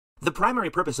The primary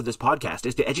purpose of this podcast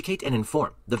is to educate and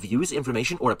inform. The views,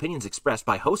 information, or opinions expressed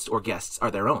by hosts or guests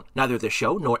are their own. Neither the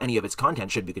show nor any of its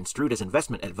content should be construed as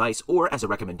investment advice or as a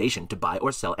recommendation to buy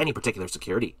or sell any particular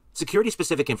security.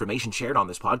 Security-specific information shared on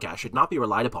this podcast should not be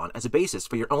relied upon as a basis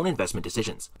for your own investment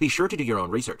decisions. Be sure to do your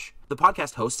own research. The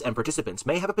podcast hosts and participants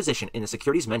may have a position in the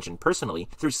securities mentioned personally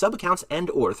through sub-accounts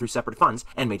and/or through separate funds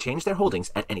and may change their holdings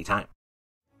at any time.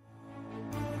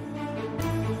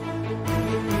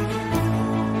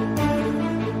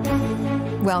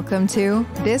 Welcome to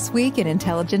This Week in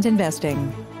Intelligent Investing,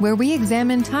 where we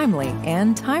examine timely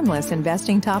and timeless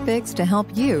investing topics to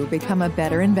help you become a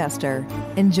better investor.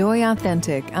 Enjoy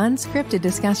authentic, unscripted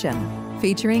discussion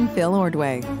featuring Phil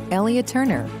Ordway, Elliot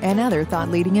Turner, and other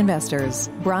thought-leading investors,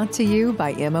 brought to you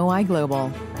by MOI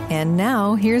Global. And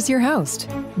now, here's your host,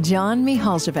 John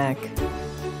Mihaljevic.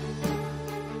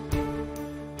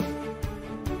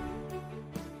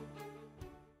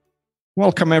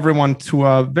 Welcome, everyone, to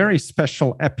a very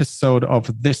special episode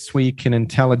of This Week in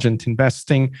Intelligent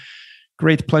Investing.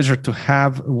 Great pleasure to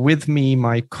have with me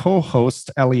my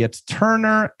co-host, Elliot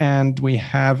Turner, and we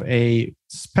have a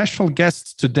special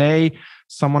guest today,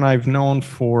 someone I've known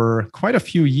for quite a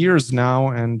few years now,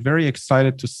 and very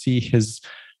excited to see his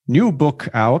new book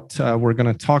out. We're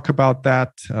going to talk about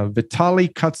that.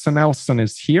 Vitaliy Katsenelson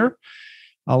is here.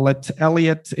 I'll let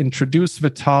Elliot introduce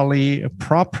Vitaliy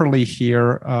properly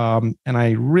here, and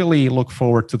I really look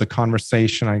forward to the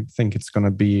conversation. I think it's going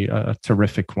to be a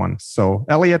terrific one. So,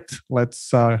 Elliot, let's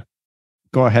go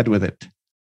ahead with it.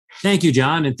 Thank you,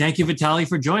 John, and thank you, Vitaliy,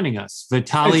 for joining us.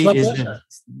 Vitaliy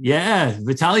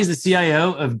is the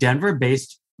CIO of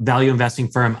Denver-based value investing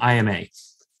firm IMA.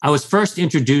 I was first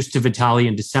introduced to Vitaliy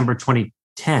in December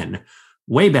 2010.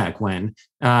 Way back when,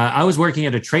 I was working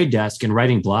at a trade desk and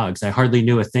writing blogs. I hardly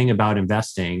knew a thing about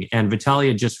investing, and Vitaliy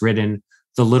had just written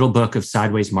The Little Book of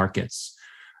Sideways Markets.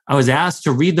 I was asked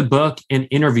to read the book and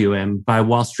interview him by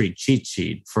Wall Street Cheat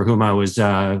Sheet, for whom I was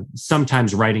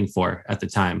sometimes writing for at the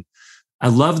time. I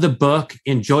loved the book,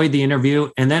 enjoyed the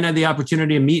interview, and then had the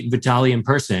opportunity to meet Vitaliy in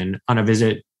person on a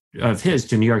visit of his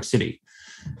to New York City.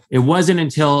 It wasn't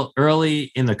until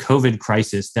early in the COVID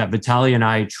crisis that Vitaliy and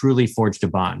I truly forged a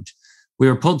bond. We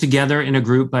were pulled together in a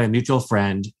group by a mutual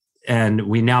friend, and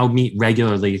we now meet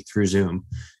regularly through Zoom.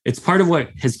 It's part of what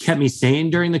has kept me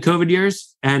sane during the COVID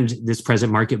years and this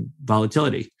present market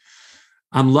volatility.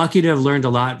 I'm lucky to have learned a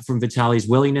lot from Vitaliy's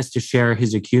willingness to share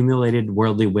his accumulated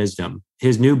worldly wisdom.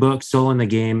 His new book, Soul in the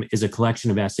Game, is a collection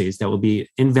of essays that will be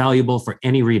invaluable for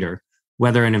any reader,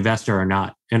 whether an investor or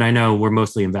not. And I know we're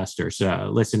mostly investors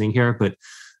listening here, but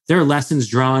there are lessons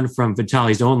drawn from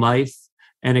Vitaliy's own life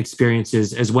and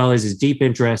experiences, as well as his deep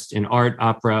interest in art,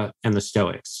 opera, and the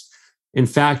Stoics. In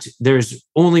fact, there's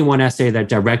only one essay that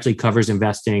directly covers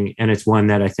investing, and it's one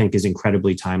that I think is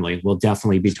incredibly timely. We'll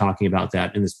definitely be talking about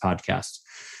that in this podcast.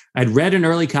 I'd read an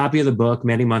early copy of the book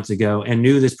many months ago and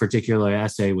knew this particular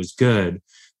essay was good.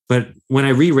 But when I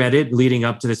reread it leading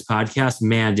up to this podcast,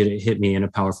 man, did it hit me in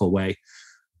a powerful way.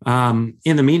 In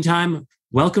the meantime,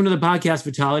 welcome to the podcast,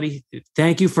 Vitaliy.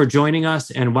 Thank you for joining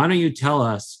us. And why don't you tell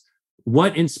us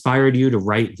what inspired you to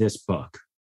write this book?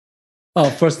 Oh,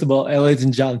 first of all, Elliot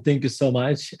and John, thank you so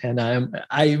much. And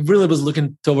I really was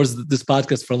looking towards this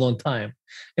podcast for a long time.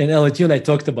 And Elliot, you and I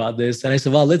talked about this, and I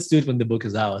said, well, let's do it when the book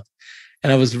is out.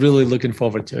 And I was really looking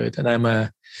forward to it. And I'm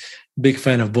a big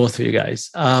fan of both of you guys.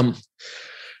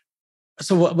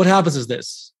 So what happens is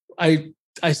this. I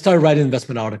started writing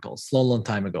investment articles a long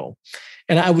time ago.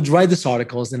 And I would write these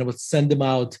articles and I would send them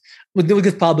out. They would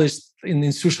get published in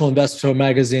Institutional Investor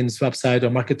magazine's website or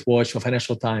MarketWatch or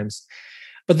Financial Times.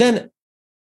 But then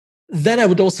I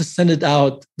would also send it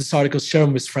out, this article, share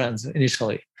them with friends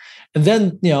initially. And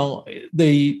then,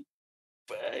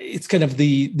 it's kind of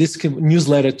this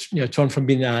newsletter, turned from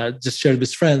being just shared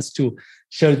with friends to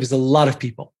shared with a lot of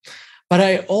people. But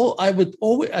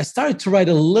I started to write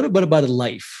a little bit about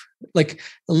life, like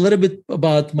a little bit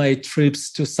about my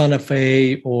trips to Santa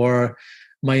Fe or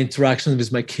my interactions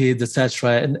with my kids,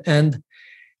 etc. And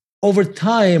over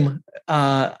time,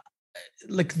 I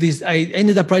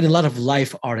ended up writing a lot of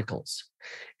life articles,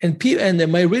 and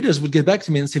my readers would get back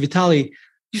to me and say, Vitaliy,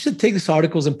 you should take these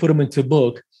articles and put them into a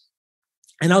book.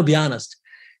 And I'll be honest,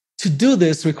 to do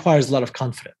this requires a lot of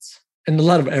confidence and a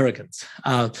lot of arrogance,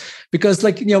 because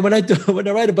when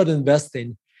I write about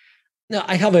investing,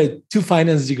 I have 2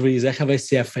 finance degrees. I have a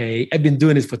CFA. I've been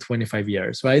doing it for 25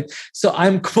 years, right? So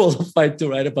I'm qualified to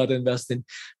write about investing.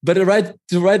 But to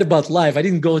write about life, I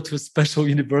didn't go to a special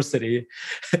university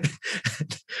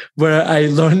where I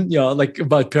learned,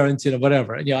 about parenting or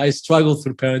whatever. I struggled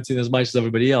through parenting as much as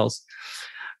everybody else.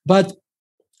 But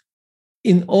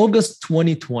in August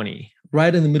 2020,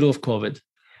 right in the middle of COVID.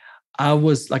 I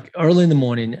was like early in the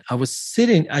morning. I was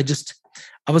sitting. I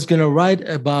was going to write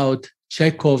about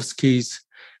Tchaikovsky's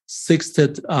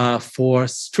sextet for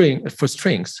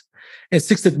strings, and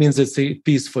sextet means it's a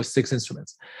piece for 6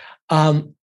 instruments.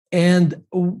 And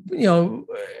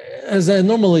as I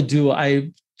normally do,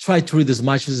 I try to read as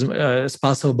much as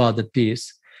possible about that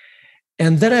piece.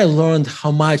 And then I learned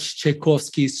how much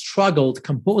Tchaikovsky struggled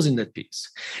composing that piece.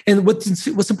 And what's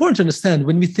important to understand,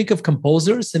 when we think of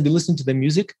composers and we listen to the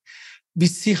music, we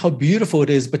see how beautiful it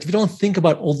is, but we don't think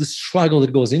about all the struggle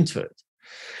that goes into it.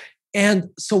 And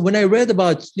so when I read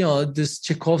about, this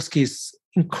Tchaikovsky's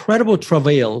incredible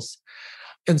travails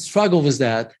and struggle with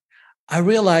that, I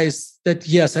realized that,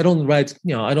 yes, I don't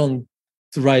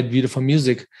write beautiful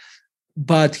music,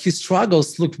 but his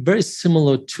struggles look very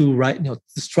similar to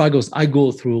the struggles I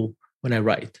go through when I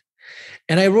write.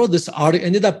 And I wrote this article,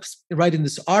 ended up writing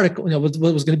this article,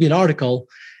 what was going to be an article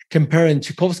comparing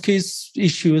Tchaikovsky's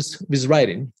issues with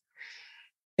writing.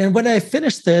 And when I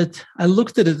finished it, I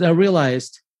looked at it and I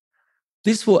realized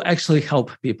this will actually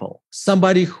help people.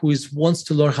 Somebody who wants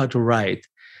to learn how to write,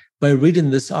 by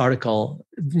reading this article,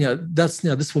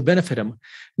 this will benefit him. And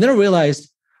then I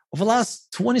realized over the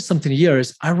last 20-something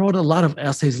years, I wrote a lot of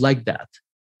essays like that.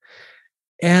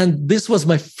 And this was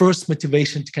my first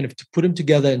motivation to put them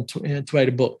together and to write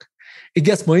a book. It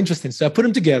gets more interesting. So I put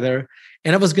them together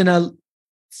and I was going to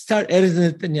start editing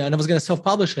it and I was going to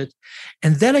self-publish it.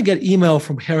 And then I get email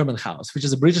from Harriman House, which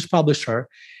is a British publisher.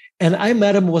 And I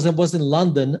met him was in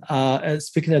London,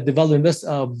 speaking at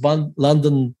the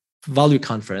London Value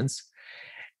Conference.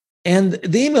 And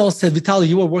the email said, Vitaliy,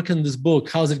 you were working on this book.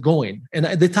 How's it going? And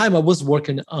at the time I was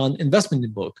working on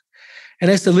investment book. And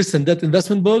I said, listen, that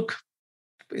investment book,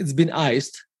 it's been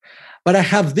iced, but I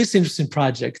have this interesting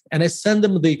project. And I sent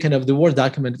them the Word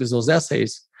document with those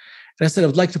essays. And I said, I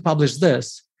would like to publish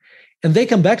this. And they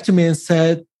come back to me and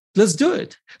said, let's do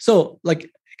it. So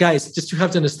guys, just you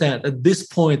have to understand, at this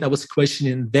point, I was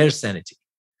questioning their sanity.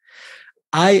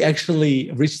 I actually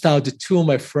reached out to 2 of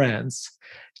my friends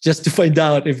just to find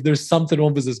out if there's something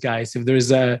wrong with these guys, if there's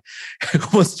who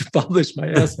wants to publish my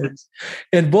essays.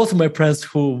 And both of my friends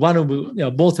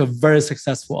both are very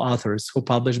successful authors who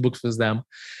publish books with them.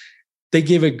 They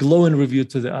gave a glowing review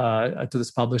to this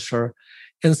publisher.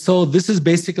 And so this is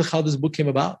basically how this book came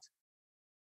about.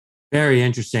 Very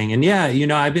interesting. And yeah,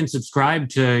 I've been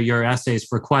subscribed to your essays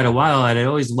for quite a while. And I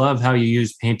always love how you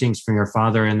use paintings from your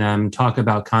father in them, talk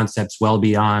about concepts well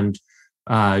beyond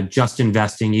just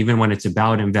investing, even when it's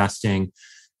about investing.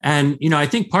 And, I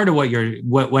think part of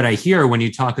what I hear when you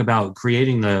talk about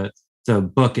creating the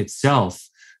book itself,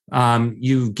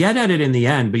 you get at it in the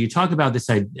end, but you talk about this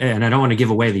idea, and I don't want to give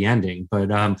away the ending, but,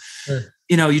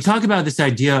 you talk about this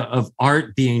idea of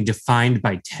art being defined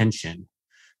by tension.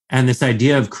 And this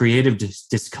idea of creative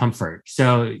discomfort.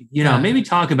 So, maybe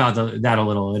talk about that a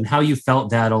little and how you felt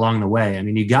that along the way. I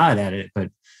mean, you got at it, but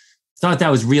thought that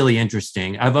was really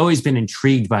interesting. I've always been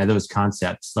intrigued by those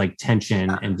concepts like tension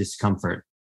and discomfort.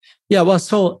 Yeah, well,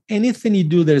 so anything you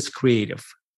do that is creative,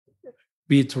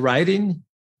 be it writing,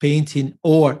 painting,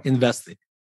 or investing,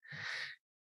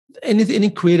 any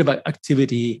creative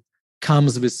activity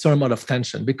comes with some amount of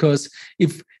tension because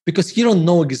you don't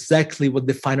know exactly what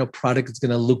the final product is going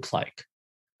to look like,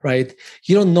 right?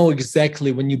 You don't know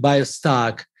exactly when you buy a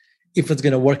stock if it's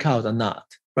going to work out or not,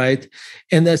 right?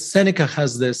 And Seneca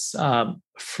has this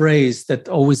phrase that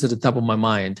always at the top of my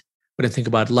mind when I think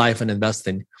about life and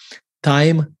investing: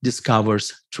 time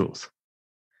discovers truth.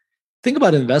 Think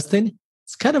about investing.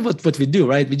 It's kind of what we do,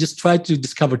 right? We just try to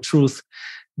discover truth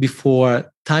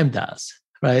before time does,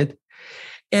 right?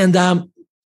 And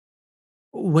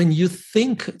when you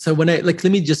think, so when let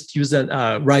me just use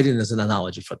writing as an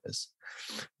analogy for this.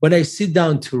 When I sit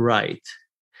down to write,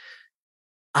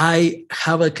 I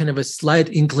have a kind of a slight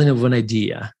inkling of an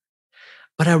idea,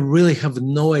 but I really have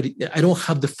no idea. I don't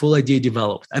have the full idea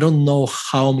developed. I don't know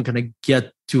how I'm going to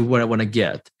get to where I want to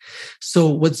get. So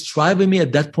what's driving me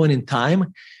at that point in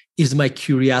time is my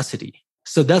curiosity.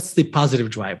 So that's the positive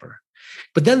driver.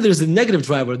 But then there's a negative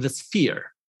driver, that's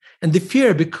fear. And the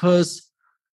fear because,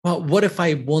 well, what if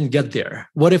I won't get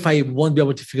there? What if I won't be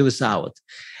able to figure this out?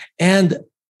 And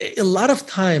a lot of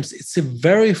times it's a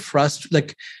very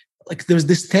frustrating, like there's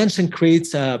this tension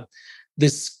creates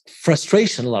this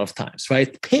frustration a lot of times,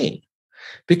 right? Pain.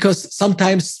 Because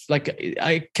sometimes,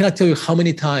 I cannot tell you how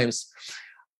many times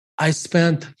I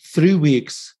spent 3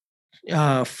 weeks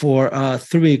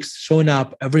showing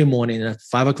up every morning at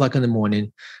 5:00 in the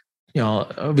morning,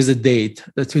 with a date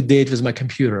with my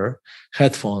computer,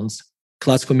 headphones,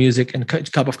 classical music and a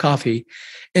cup of coffee.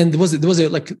 And there was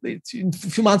like a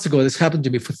few months ago, this happened to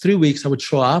me. For 3 weeks, I would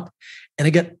show up and I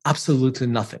get absolutely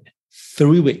nothing.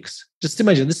 3 weeks. Just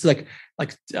imagine, this is like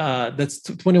that's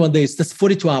 21 days. That's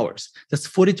 42 hours. That's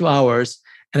 42 hours.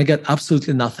 And I get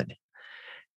absolutely nothing.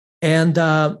 And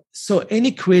so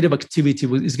any creative activity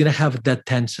is going to have that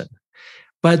tension.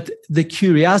 But the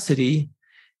curiosity,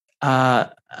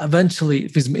 eventually,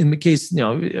 in the case,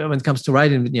 when it comes to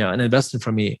writing, an investing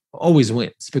for me always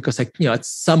wins because at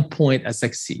some point I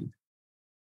succeed.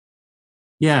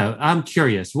 Yeah, I'm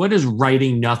curious. What does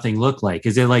writing nothing look like?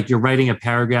 Is it like you're writing a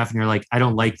paragraph and you're like, I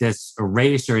don't like this,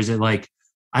 erase? Or is it like,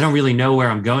 I don't really know where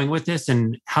I'm going with this?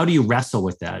 And how do you wrestle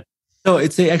with that? No,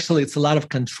 it's a lot of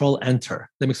control enter.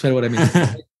 Let me explain what I mean.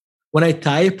 When I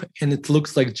type and it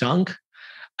looks like junk,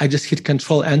 I just hit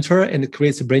control enter and it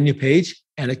creates a brand new page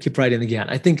and I keep writing again.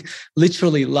 I think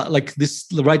literally like this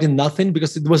writing nothing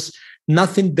because it was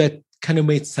nothing that kind of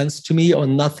made sense to me or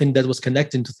nothing that was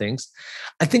connecting to things.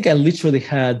 I think I literally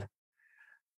had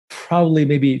probably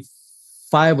maybe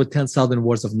 5 or 10,000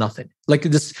 words of nothing, like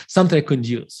this something I couldn't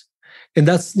use. And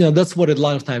that's what a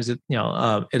lot of times it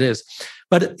is.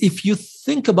 But if you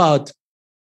think about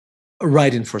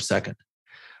writing for a second,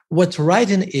 what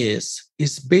writing is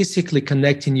basically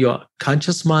connecting your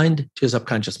conscious mind to your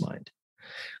subconscious mind.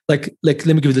 Like let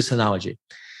me give you this analogy.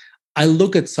 I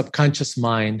look at subconscious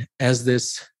mind as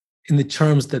this, in the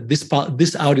terms that this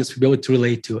audience will be able to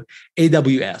relate to,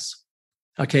 AWS.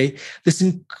 Okay, this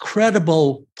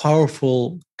incredible,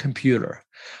 powerful computer,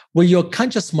 where your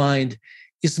conscious mind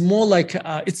is more like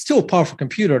it's still a powerful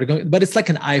computer, but it's like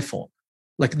an iPhone,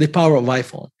 like the power of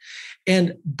iPhone.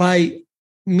 And by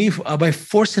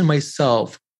forcing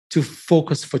myself to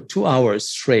focus for 2 hours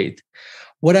straight,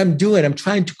 what I'm doing, I'm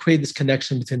trying to create this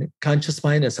connection between the conscious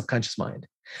mind and subconscious mind.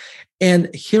 And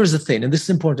here's the thing, and this is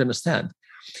important to understand.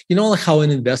 Like how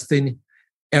in investing,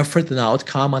 effort and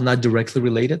outcome are not directly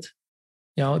related.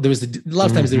 There is a lot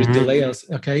of times there is delay.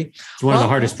 Okay, it's one of the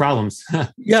hardest problems.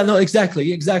 Yeah, no,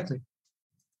 exactly.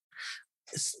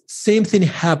 Same thing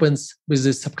happens with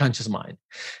the subconscious mind,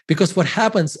 because what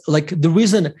happens, like the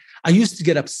reason I used to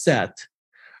get upset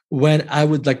when I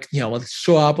would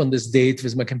show up on this date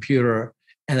with my computer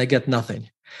and I get nothing,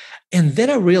 and then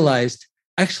I realized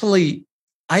actually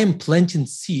I am planting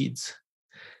seeds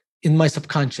in my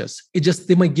subconscious. It just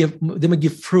they might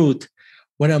give fruit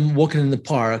when I'm walking in the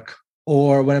park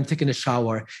or when I'm taking a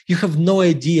shower. You have no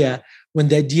idea when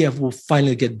the idea will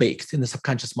finally get baked in the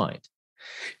subconscious mind.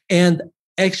 And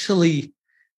actually,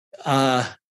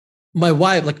 my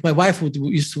wife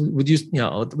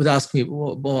would ask me,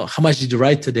 well, how much did you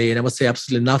write today? And I would say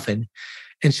absolutely nothing,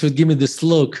 and she would give me this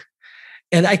look.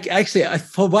 And I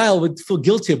for a while would feel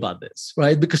guilty about this,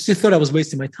 right? Because she thought I was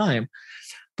wasting my time.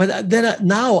 But then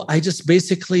now I just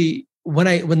basically,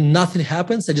 when nothing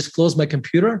happens, I just close my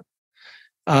computer,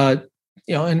 and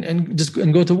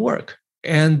go to work.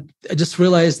 And I just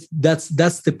realized that's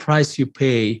the price you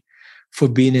pay for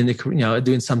being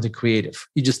doing something creative.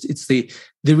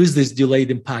 There is this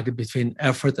delayed impact between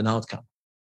effort and outcome.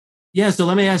 Yeah. So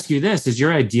let me ask you this: is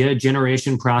your idea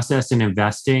generation process in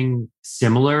investing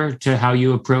similar to how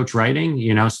you approach writing?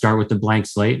 Start with the blank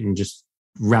slate and just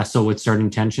wrestle with certain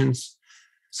tensions.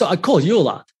 So I call you a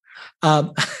lot.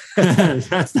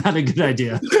 That's not a good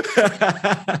idea.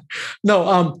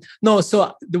 No.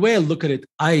 So the way I look at it,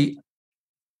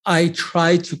 I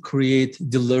try to create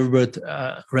deliberate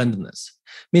randomness,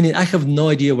 meaning I have no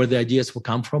idea where the ideas will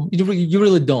come from. You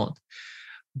really don't.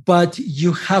 But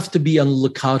you have to be on the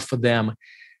lookout for them,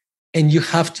 and you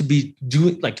have to be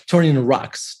turning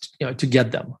rocks, to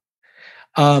get them.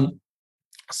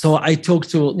 So I talk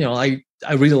to,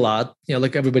 I read a lot,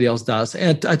 like everybody else does,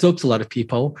 and I talk to a lot of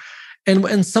people,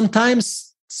 and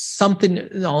sometimes something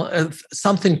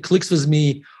clicks with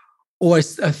me, or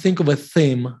I think of a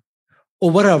theme, or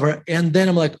whatever, and then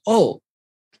I'm like, oh,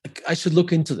 I should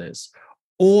look into this,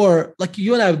 or like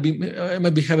you and I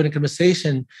might be having a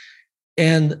conversation.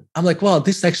 And I'm like, well,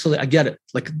 this actually, I get it.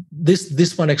 Like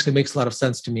this one actually makes a lot of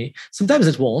sense to me. Sometimes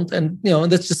it won't, and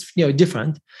that's just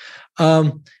different.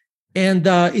 And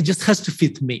it just has to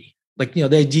fit me. Like the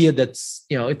idea that's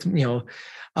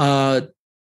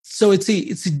so it's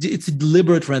a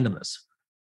deliberate randomness.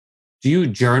 Do you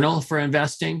journal for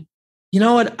investing? You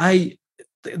know what?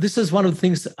 This is one of the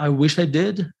things I wish I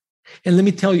did. And let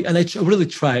me tell you, and I really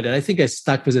tried, and I think I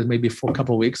stuck with it maybe for a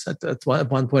couple of weeks at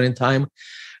one point in time.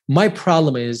 My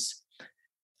problem is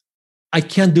I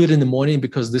can't do it in the morning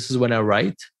because this is when I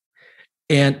write.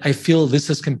 And I feel this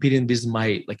is competing with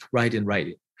my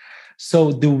writing.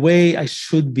 So the way I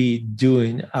should be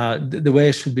doing, the way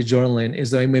I should be journaling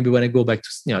is that maybe when I go back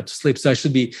to sleep. So I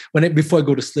should be before I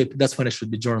go to sleep. That's when I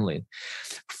should be journaling.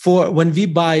 For when we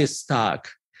buy a stock,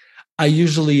 I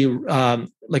usually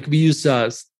we use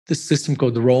this system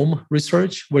called Rome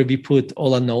Research, where we put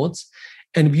all our notes,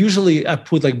 and usually I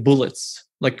put like bullets,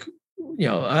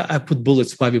 I put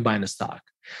bullets while we're buying a stock.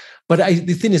 But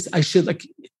the thing is, I should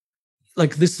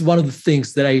like this is one of the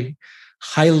things that I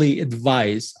highly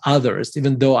advise others,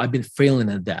 even though I've been failing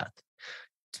at that.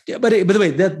 Yeah, but by the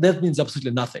way, that means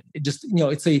absolutely nothing. It just,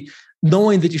 it's a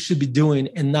knowing that you should be doing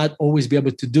and not always be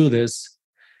able to do this.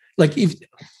 Like if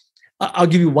I'll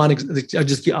give you one,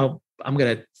 I'm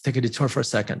going to take a detour for a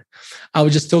second. I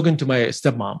was just talking to my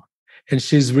stepmom, and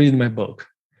she's reading my book.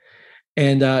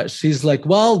 And she's like,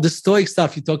 well, the Stoic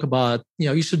stuff you talk about,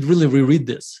 you should really reread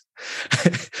this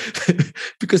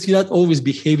because you're not always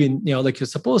behaving, like you're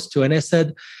supposed to. And I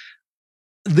said,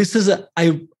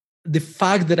 the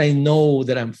fact that I know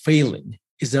that I'm failing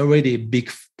is already a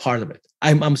big part of it.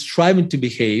 I'm striving to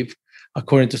behave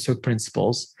according to Stoic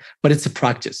principles, but it's a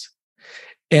practice.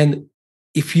 And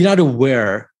if you're not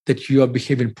aware that you are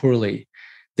behaving poorly,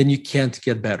 then you can't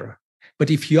get better. But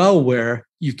if you are aware,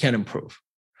 you can improve.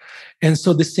 And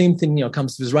so the same thing,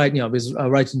 comes with writing, with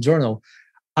writing journal.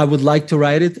 I would like to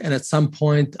write it, and at some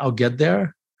point I'll get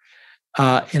there.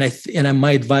 And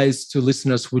my advice to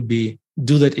listeners would be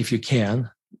do that if you can.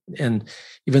 And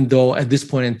even though at this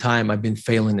point in time I've been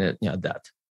failing at that.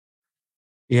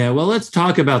 Yeah, well, let's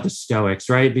talk about the Stoics,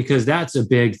 right? Because that's a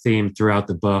big theme throughout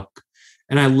the book.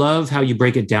 And I love how you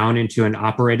break it down into an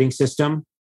operating system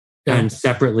and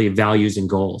separately values and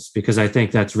goals, because I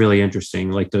think that's really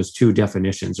interesting. Like those two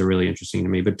definitions are really interesting to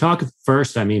me. But talk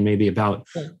first, maybe about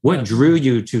what drew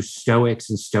you to Stoics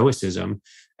and Stoicism,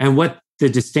 and what the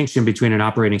distinction between an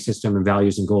operating system and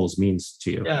values and goals means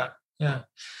to you. Yeah.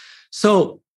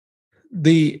 So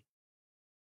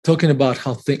talking about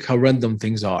how random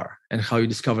things are and how you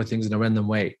discover things in a random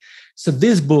way. So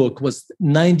this book was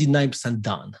 99%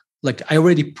 done. Like I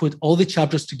already put all the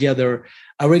chapters together.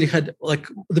 I already had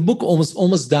the book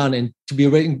almost done and to be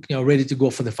ready to go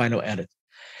for the final edit.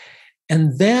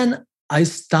 And then I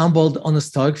stumbled on the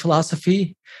Stoic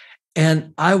philosophy,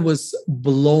 and I was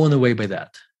blown away by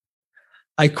that.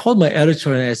 I called my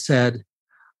editor and I said,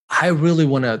 I really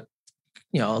want to,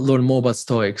 learn more about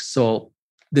Stoics. So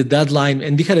the deadline,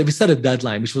 and we set a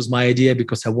deadline, which was my idea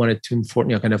because I wanted to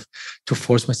to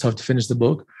force myself to finish the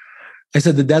book. I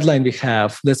said the deadline we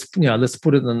have, let's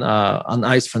put it on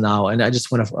ice for now, and I just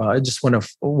want to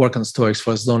work on Stoics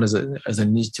for as long as I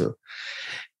need to.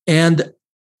 And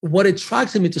what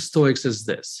attracted me to Stoics is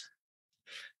this: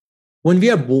 when we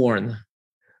are born,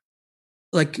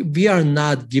 we are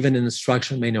not given an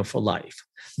instruction manual for life.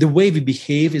 The way we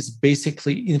behave is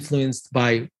basically influenced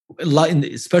by,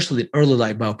 especially in early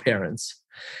life, by our parents,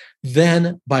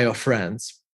 then by our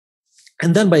friends,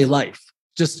 and then by life.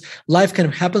 Just life kind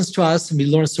of happens to us, and we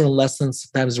learn certain lessons,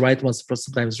 sometimes right ones,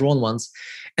 sometimes wrong ones.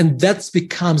 And that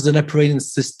becomes an operating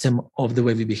system of the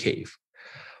way we behave.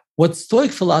 What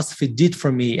Stoic philosophy did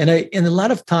for me, and a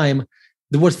lot of time,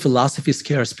 the word philosophy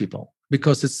scares people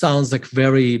because it sounds like a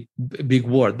very big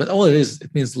word, but all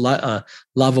it means love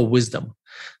of wisdom.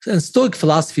 And Stoic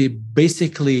philosophy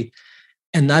basically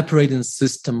an operating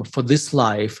system for this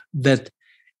life that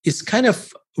is kind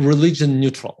of religion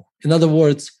neutral. In other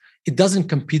words, it doesn't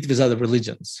compete with other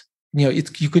religions.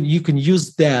 You can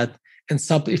use that, and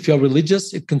if you're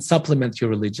religious, it can supplement your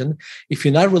religion. If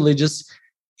you're not religious,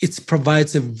 it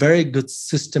provides a very good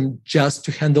system just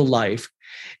to handle life.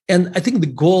 And I think the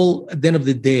goal at the end of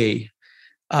the day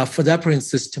for the operating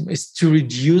system is to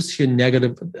reduce your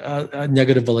negative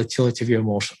volatility of your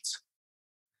emotions.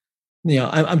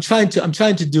 I'm trying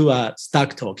to do a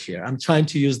stock talk here. I'm trying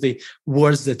to use the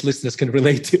words that listeners can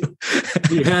relate to.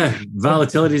 Yeah,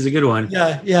 volatility is a good one.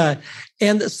 Yeah.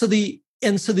 And so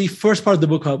the first part of the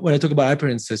book, when I talk about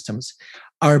operating systems,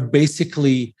 are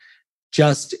basically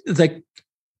just like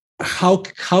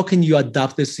how can you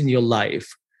adopt this in your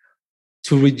life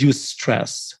to reduce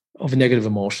stress of negative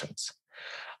emotions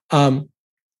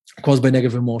caused by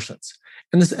negative emotions.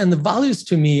 And the values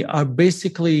to me are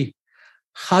basically,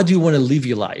 how do you want to live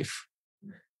your life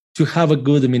to have a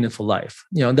good and meaningful life?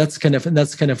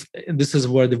 This is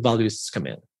where the values come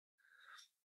in.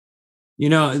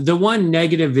 The one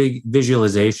negative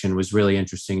visualization was really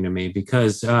interesting to me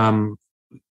because,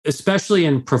 especially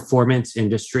in performance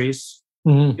industries,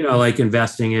 like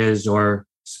investing is, or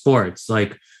sports,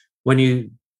 like when you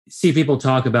see people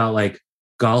talk about like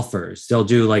golfers, they'll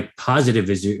do like positive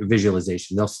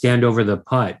visualization. They'll stand over the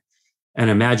putt and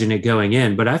imagine it going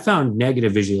in. But I found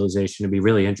negative visualization to be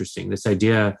really interesting. This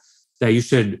idea that you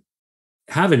should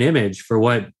have an image for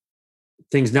what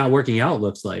things not working out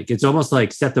looks like. It's almost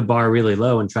like set the bar really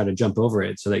low and try to jump over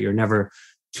it so that you're never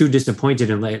too disappointed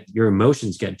and let your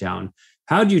emotions get down.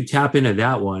 How do you tap into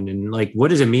that one? And like, what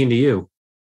does it mean to you?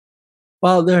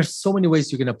 Well, there are so many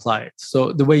ways you can apply it.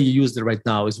 So the way you use it right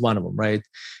now is one of them, right?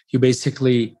 You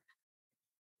basically,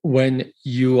 when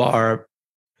you are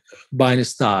buying a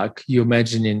stock, you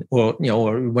imagining, or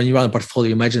when you run a portfolio,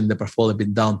 you imagine the portfolio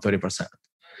being down 30%.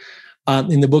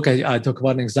 In the book, I talk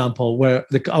about an example where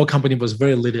our company was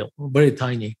very little, very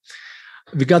tiny.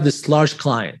 We got this large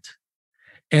client,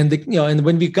 and and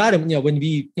when we got him,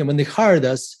 when they hired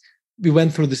us, we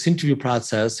went through this interview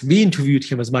process. We interviewed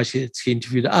him as much as he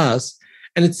interviewed us,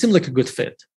 and it seemed like a good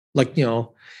fit. Like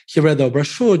he read our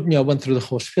brochure, went through the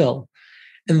whole spiel,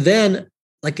 and then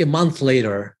like a month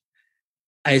later,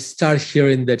 I start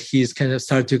hearing that he's kind of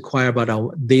started to inquire about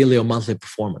our daily or monthly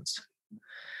performance,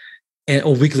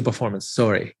 or weekly performance,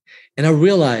 sorry. And I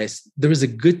realized there is a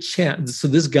good chance. So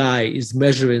this guy is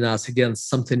measuring us against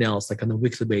something else, like on a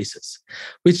weekly basis,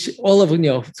 which all of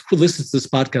who listens to this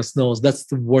podcast knows that's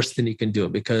the worst thing you can do,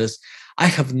 because I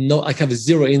have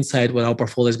zero insight what our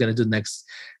portfolio is going to do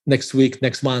next week,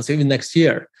 next month, even next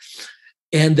year.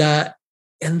 And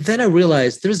then I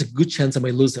realized there's a good chance I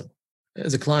might lose him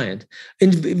as a client,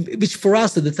 and which for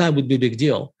us at the time would be a big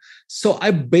deal. So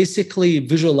I basically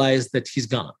visualized that he's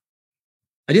gone.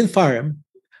 I didn't fire him.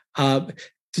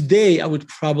 Today, I would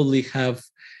probably have.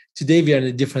 Today, we are in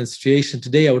a different situation.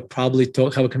 Today, I would probably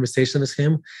have a conversation with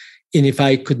him, and if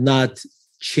I could not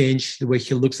change the way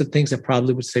he looks at things, I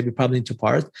probably would say we probably need to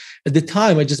part. At the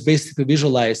time, I just basically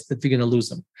visualized that we're going to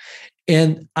lose him,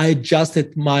 and I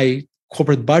adjusted my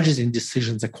corporate budgeting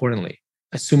decisions accordingly,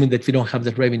 assuming that we don't have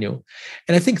that revenue.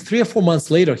 And I think 3 or 4 months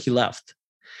later, he left.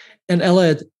 And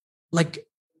Elliot, like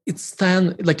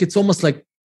it's almost like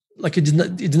it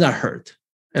did not hurt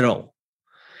at all.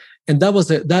 And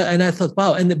and I thought,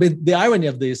 wow. And the irony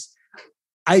of this,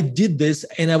 I did this,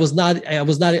 and I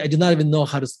did not even know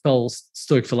how to spell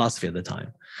Stoic philosophy at the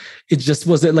time. It just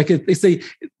was like they say,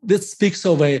 this speaks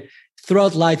of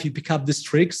throughout life you pick up these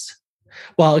tricks.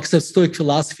 Well, except Stoic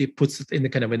philosophy puts it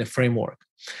in a framework.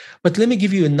 But let me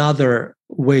give you another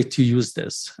way to use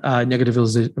this negative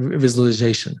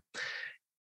visualization.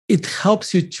 It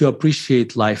helps you to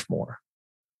appreciate life more.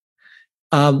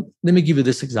 Let me give you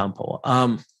this example.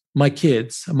 My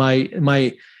kids, my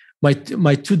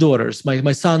 2 daughters,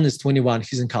 my son is 21,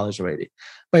 he's in college already.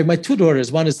 But my 2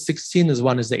 daughters, one is 16 and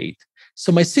one is 8.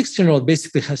 So my 16-year-old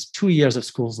basically has 2 years of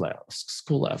school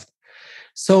left.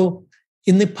 So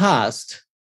in the past,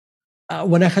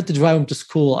 when I had to drive him to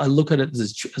school, I look at it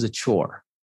as a chore,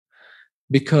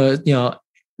 because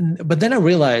but then I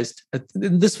realized that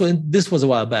this was a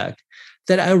while back,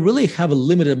 that I really have a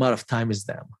limited amount of time with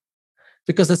them,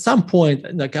 because at some point,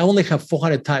 like I only have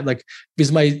 400 times. Like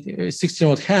with my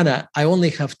 16-year-old Hannah, I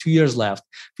only have 2 years left,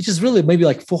 which is really maybe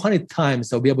like 400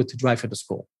 times I'll be able to drive her to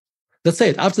school. That's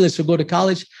it. After this, she'll go to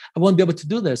college. I won't be able to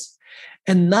do this.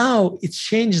 And now it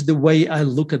changed the way I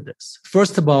look at this.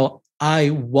 First of all, I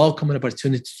welcome an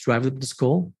opportunity to drive them to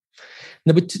school.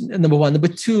 Number one. Number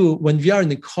two, when we are in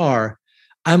the car,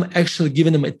 I'm actually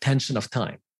giving them attention of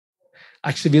time.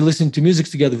 Actually, we listen to music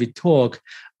together, we talk,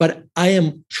 but I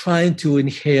am trying to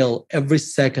inhale every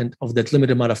second of that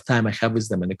limited amount of time I have with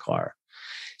them in the car.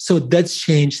 So that's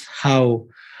changed how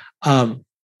I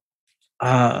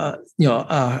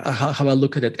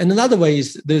look at it. And another way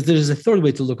is there's a third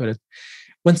way to look at it.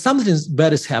 When something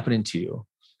bad is happening to you,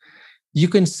 you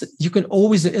can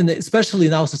always, and especially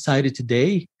in our society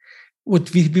today,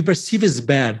 what we perceive as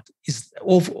bad is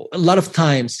a lot of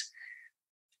times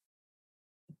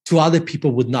to other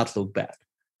people would not look bad.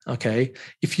 Okay,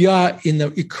 if you are in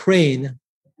the Ukraine,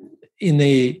 in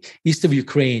the east of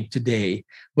Ukraine today,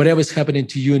 whatever is happening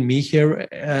to you and me here,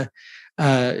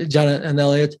 John and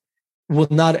Elliot,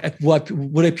 what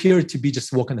would appear to be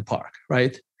just a walk in the park,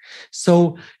 right?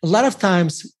 So a lot of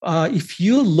times, if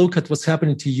you look at what's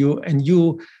happening to you and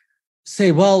you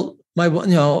say, "Well, my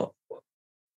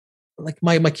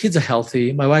kids are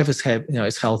healthy, my wife is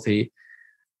healthy,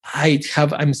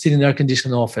 I'm sitting in an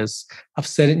air-conditioned office,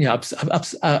 obsessing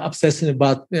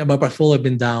about my portfolio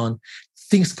been down.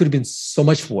 Things could have been so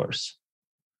much worse."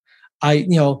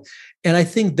 And I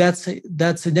think that's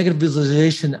a negative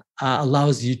visualization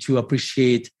allows you to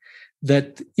appreciate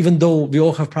that even though we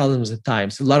all have problems at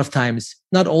times, a lot of times,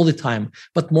 not all the time,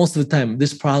 but most of the time,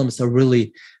 these problems are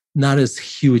really not as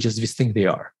huge as we think they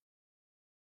are.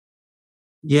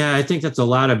 Yeah, I think that's a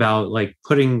lot about like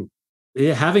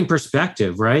having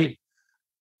perspective, right?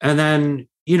 And then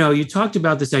you talked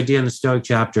about this idea in the Stoic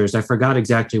chapters. I forgot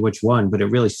exactly which one, but it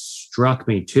really struck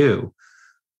me too.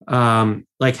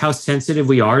 Like how sensitive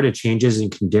we are to changes in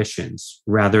conditions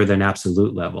rather than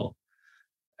absolute level.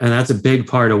 And that's a big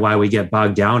part of why we get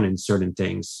bogged down in certain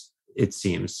things, it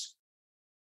seems.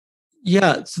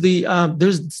 Yeah. So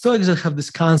there's Stoics that have this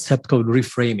concept called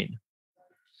reframing.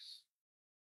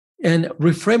 And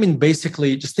reframing,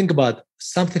 basically, just think about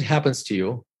something happens to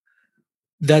you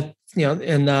that, and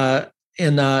then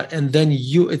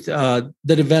that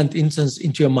event enters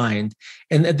into your mind.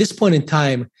 And at this point in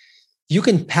time, you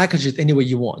can package it any way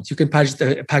you want. You can package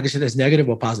it as negative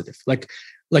or positive. Like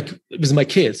with my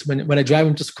kids, when I drive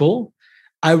them to school,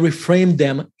 I reframe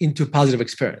them into a positive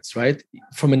experience, right?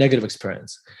 From a negative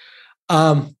experience.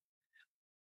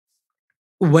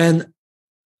 When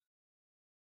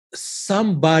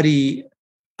somebody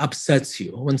upsets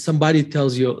you, when somebody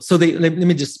tells you, let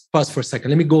me just pause for a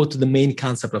second. Let me go to the main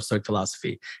concept of Stoic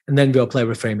philosophy, and then we'll apply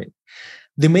reframing.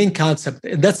 The main concept,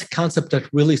 and that's a concept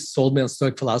that really sold me on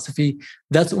Stoic philosophy.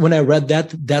 That's when I read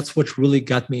that, that's what really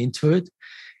got me into it,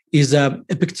 is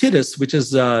Epictetus, which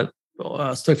is a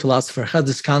Stoic philosopher, had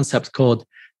this concept called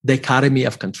dichotomy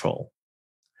of control.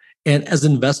 And as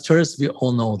investors, we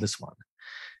all know this one.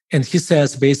 And he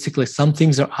says, basically, some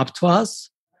things are up to us,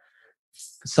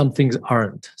 some things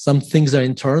aren't. Some things are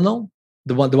internal,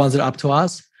 the ones that are up to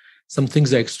us. Some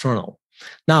things are external.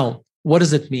 Now, what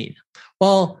does it mean?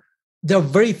 Well, there are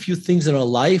very few things in our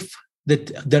life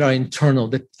that are internal,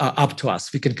 that are up to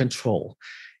us, we can control.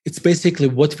 It's basically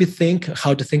what we think,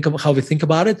 how we think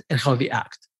about it, and how we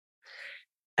act.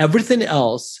 Everything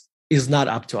else is not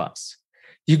up to us.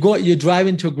 You drive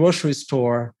into a grocery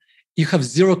store, you have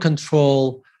zero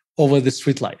control over the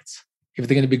streetlights, if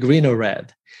they're going to be green or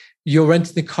red. You're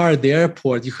renting a car at the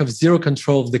airport, you have zero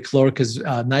control if the clerk is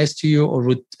nice to you or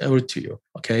rude to you,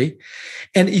 okay?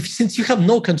 And since you have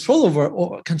no control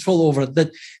over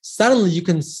that, suddenly you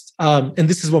can, and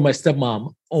this is what my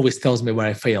stepmom always tells me where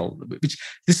I fail, which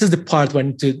this is the part where I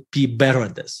need to be better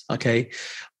at this, okay?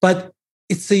 But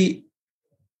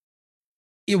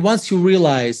once you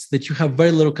realize that you have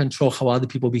very little control how other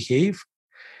people behave,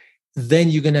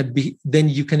 then you can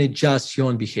adjust your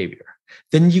own behavior.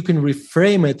 Then you can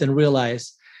reframe it and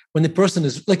realize when the person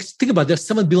is like, think about it, there's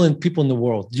 7 billion people in the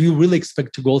world. Do you really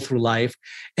expect to go through life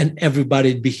and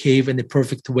everybody behave in a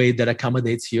perfect way that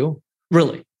accommodates you?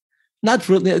 Really? Not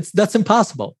really. That's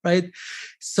impossible, right?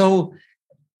 So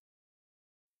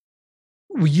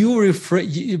you're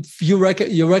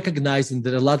recognizing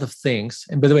that a lot of things,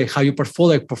 and by the way, how your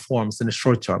portfolio performs in the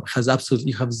short term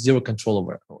you have zero control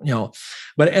over,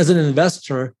 But as an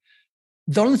investor,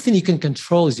 the only thing you can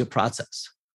control is your process.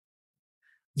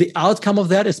 The outcome of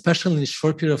that, especially in a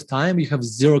short period of time, you have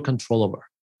zero control over.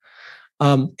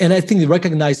 And I think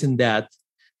recognizing that,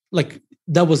 like,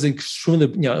 that was extremely,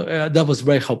 that was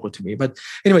very helpful to me. But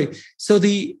anyway, so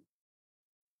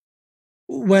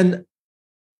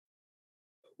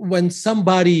when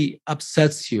somebody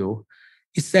upsets you,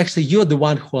 it's actually you're the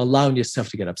one who allowing yourself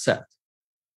to get upset,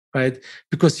 right?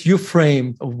 Because you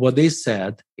framed what they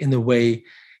said in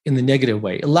the negative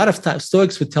way. A lot of times,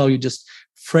 Stoics would tell you just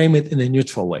frame it in a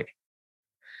neutral way.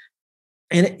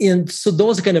 And so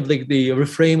those are kind of like the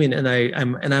reframing, and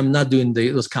I'm not doing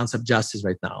those concepts justice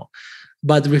right now,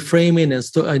 but reframing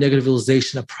and negative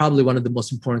visualization are probably one of the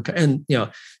most important. And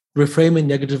reframing,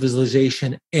 negative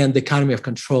visualization, and the economy of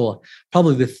control,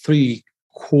 probably the 3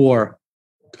 core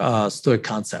Stoic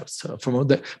concepts from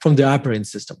the operating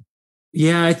system.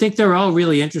 Yeah, I think they're all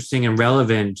really interesting and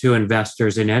relevant to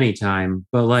investors in any time.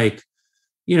 But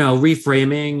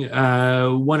reframing,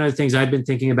 one of the things I've been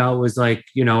thinking about was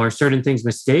are certain things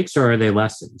mistakes or are they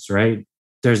lessons, right?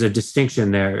 There's a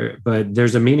distinction there, but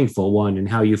there's a meaningful one in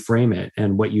how you frame it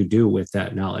and what you do with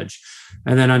that knowledge.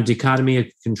 And then on dichotomy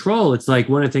of control, it's like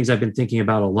one of the things I've been thinking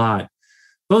about a lot,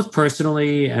 both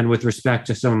personally and with respect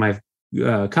to some of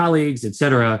my colleagues, et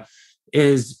cetera,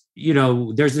 is,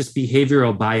 there's this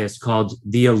behavioral bias called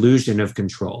the illusion of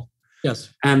control.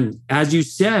 Yes. And as you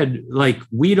said,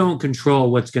 we don't control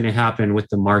what's going to happen with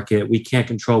the market. We can't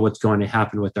control what's going to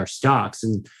happen with our stocks.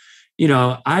 And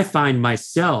I find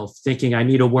myself thinking I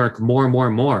need to work more,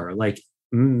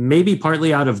 maybe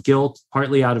partly out of guilt,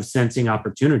 partly out of sensing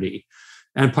opportunity,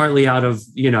 and partly out of,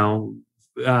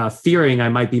 fearing I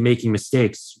might be making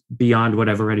mistakes beyond what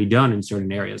I've already done in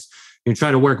certain areas. You try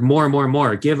to work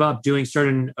more, give up doing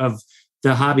certain of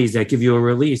the hobbies that give you a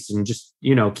release and just,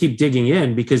 keep digging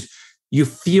in because you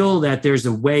feel that there's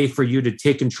a way for you to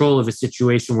take control of a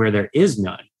situation where there is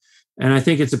none. And I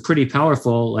think it's a pretty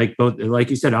powerful, like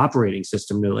you said, operating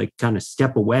system to kind of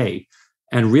step away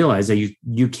and realize that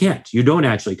you don't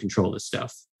actually control this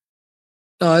stuff.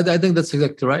 I think that's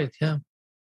exactly right. Yeah.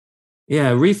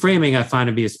 Yeah, reframing I find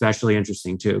to be especially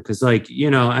interesting too, because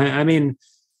I mean,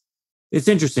 it's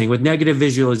interesting with negative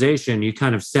visualization. You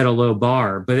kind of set a low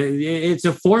bar, but it's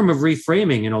a form of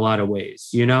reframing in a lot of ways.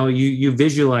 You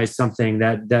visualize something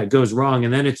that goes wrong,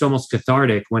 and then it's almost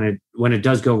cathartic when it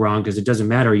does go wrong, because it doesn't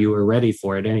matter. You were ready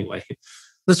for it anyway.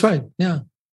 That's right. Yeah.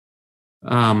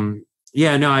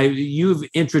 Yeah. No, you've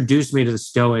introduced me to the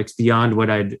Stoics beyond what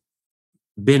I'd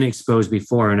been exposed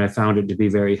before, and I found it to be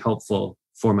very helpful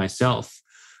for myself.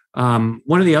 One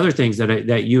of the other things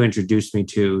that you introduced me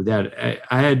to that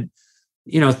I had,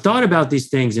 thought about these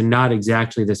things in not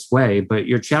exactly this way, but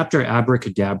your chapter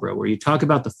Abracadabra, where you talk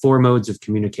about the 4 modes of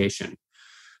communication,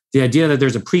 the idea that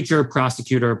there's a preacher,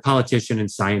 prosecutor, politician, and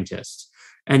scientist,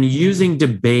 and using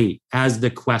debate as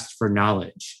the quest for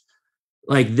knowledge.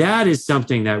 Like, that is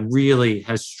something that really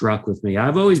has struck with me.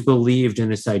 I've always believed in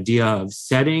this idea of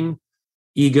setting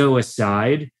ego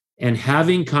aside and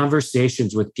having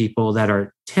conversations with people that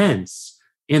are tense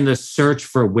in the search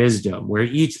for wisdom, where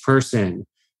each person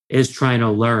is trying to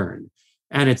learn.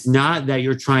 And it's not that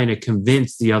you're trying to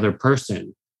convince the other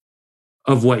person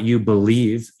of what you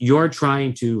believe. You're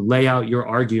trying to lay out your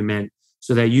argument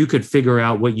so that you could figure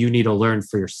out what you need to learn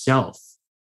for yourself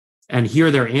and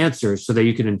hear their answers so that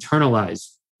you can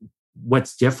internalize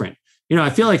what's different. I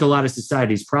feel like a lot of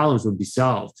society's problems would be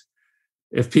solved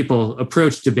if people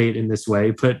approach debate in this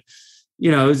way. But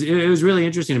it was really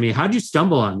interesting to me. How did you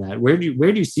stumble on that? Where do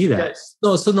you see that?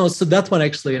 Yes. So that one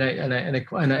actually,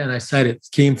 and I said it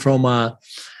came from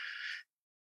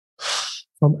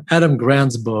Adam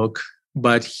Grant's book,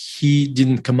 but he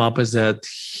didn't come up as that.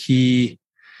 He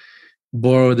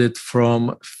borrowed it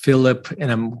from Philip, and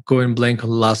I'm going blank on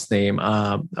the last name,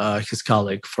 his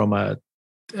colleague from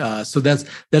so that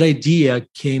idea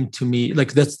came to me.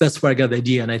 Like that's where I got the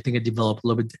idea, and I think I developed a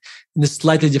little bit in a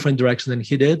slightly different direction than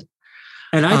he did.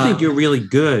 And I think you're really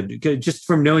good, just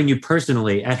from knowing you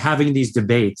personally, at having these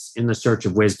debates in the search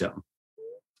of wisdom.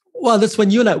 Well, that's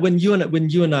when you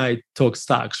and I talk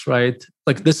stocks, right?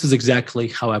 Like, this is exactly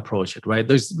how I approach it, right?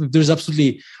 There's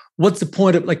absolutely, what's the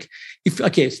point of, like,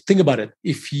 think about it.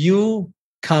 If you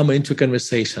come into a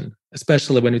conversation,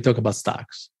 especially when we talk about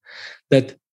stocks,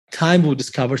 that time will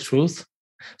discover truth.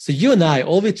 So you and I,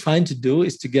 all we're trying to do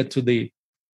is to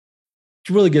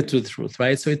really get to the truth,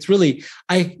 right? So it's really,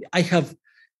 I have,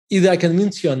 either I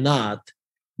convince you or not,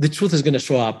 the truth is going to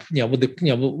show up, what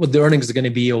the earnings are going to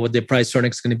be, or what the price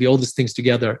earnings are going to be, all these things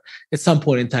together at some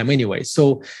point in time anyway.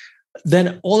 So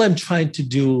then all I'm trying to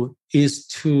do is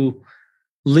to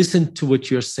listen to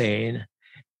what you're saying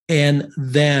and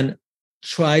then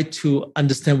try to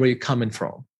understand where you're coming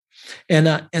from, and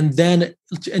then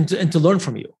to learn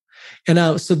from you.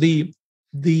 And so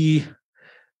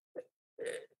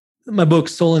my book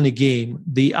Soul in the Game,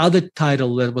 the other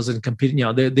title that wasn't competing,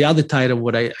 the other title,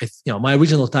 my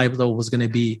original title was going to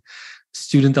be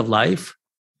Student of Life.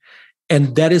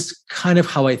 And that is kind of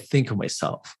how I think of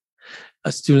myself,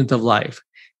 a student of life.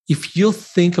 If you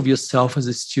think of yourself as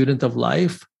a student of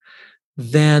life,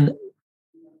 then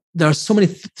there are so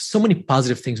many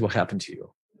positive things will happen to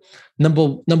you.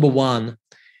 Number one,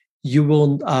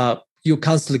 you're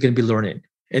constantly going to be learning,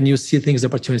 and you see things,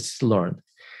 opportunities to learn.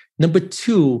 Number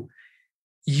two,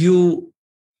 you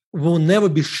will never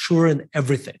be sure in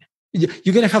everything.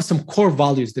 You're going to have some core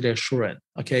values that are sure in,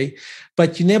 okay?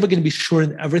 But you're never going to be sure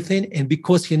in everything. And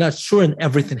because you're not sure in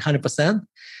everything 100%,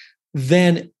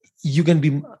 then you're going to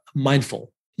be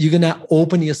mindful. You're going to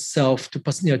open yourself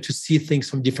to see things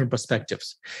from different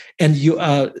perspectives. And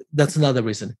that's another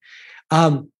reason.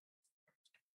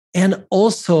 And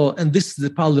also, and this is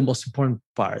probably the most important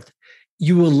part,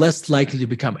 you will less likely to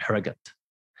become arrogant.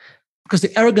 Because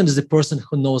the arrogant is the person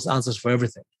who knows answers for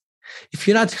everything. If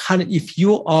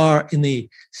you are in the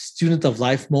student of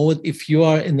life mode, if you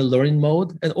are in the learning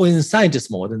mode, or in the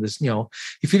scientist mode, and this,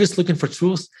 if you're just looking for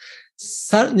truth,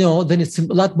 then it's a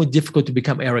lot more difficult to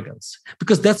become arrogant,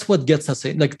 because that's what gets us.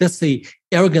 Like, that's the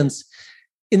arrogance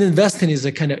in investing is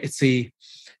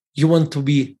you want to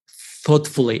be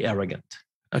thoughtfully arrogant.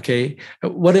 Okay,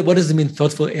 what does it mean?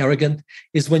 Thoughtfully arrogant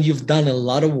is when you've done a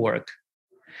lot of work,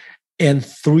 and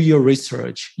through your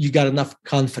research, you got enough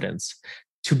confidence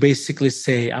to basically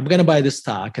say, I'm going to buy this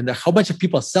stock. And a whole bunch of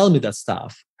people are selling me that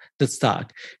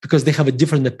stock, because they have a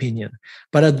different opinion.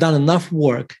 But I've done enough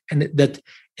work and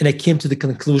I came to the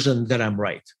conclusion that I'm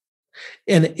right.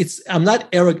 And I'm not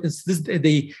arrogant. It's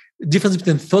the difference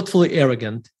between thoughtfully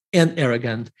arrogant and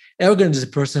arrogant. Arrogant is a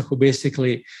person who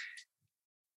basically,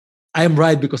 I am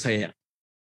right because I am.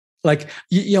 Like,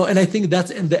 and I think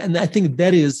and I think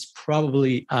that is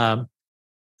probably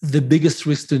the biggest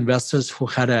risk to investors who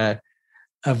had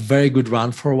a very good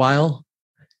run for a while,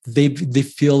 they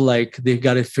feel like they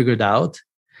got it figured out,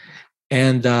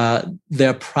 and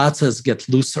their process gets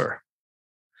looser,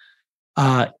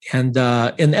 and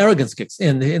arrogance kicks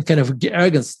in, and kind of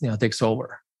arrogance takes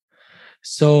over.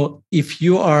 So if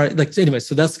you are like, anyway,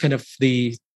 so that's kind of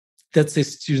that's a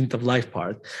student of life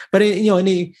part. But by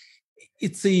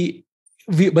the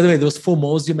way, those 4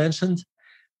 modes you mentioned,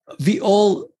 we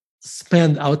all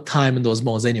spend our time in those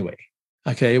modes anyway.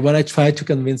 Okay, when I try to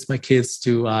convince my kids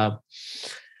to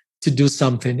do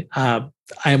something,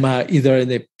 I'm either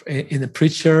in a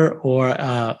preacher or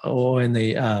in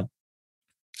a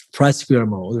prosecutor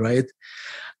mode, right?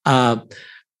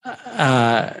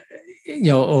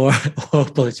 Or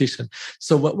politician.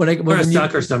 So when a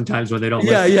sucker sometimes when they don't.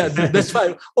 Yeah, that's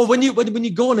fine. Or when you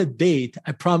go on a date,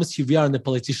 I promise you, we are in the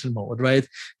politician mode, right?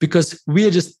 Because we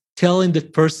are just telling the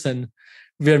person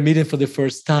we are meeting for the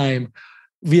first time,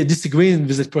 we are disagreeing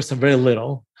with that person very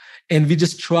little, and we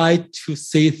just try to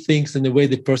say things in the way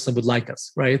the person would like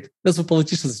us, right? That's what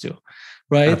politicians do,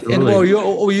 right? Absolutely. And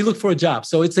you look for a job.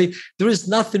 So there is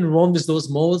nothing wrong with those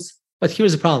modes, but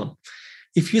here's the problem.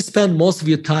 If you spend most of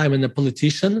your time in the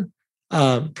politician,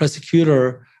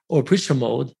 prosecutor, or preacher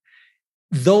mode,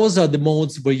 those are the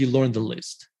modes where you learn the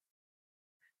least,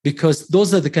 because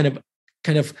those are the kind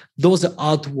of those are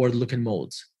outward-looking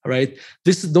modes, right?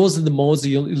 Those are the modes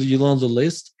you learn the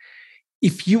least.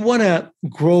 If you want to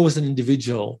grow as an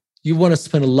individual, you want to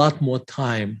spend a lot more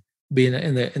time being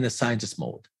in the scientist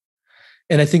mode,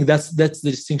 and I think that's the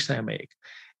distinction I make.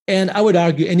 And I would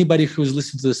argue anybody who's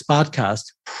listening to this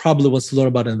podcast probably wants to learn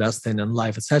about investing and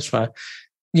life, etc.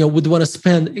 Would want to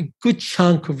spend a good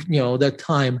chunk of their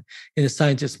time in the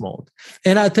scientist mode.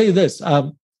 And I'll tell you this,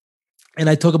 and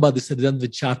I talk about this at the end of the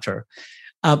chapter.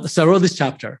 So I wrote this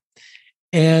chapter,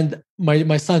 and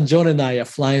my son John and I are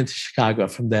flying to Chicago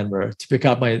from Denver to pick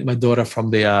up my daughter from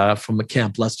the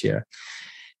camp last year.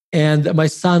 And my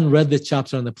son read the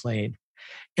chapter on the plane.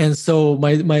 And so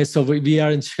so we are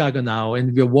in Chicago now,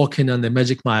 and we're walking on the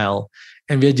Magic Mile,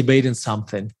 and we're debating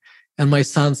something. And my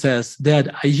son says,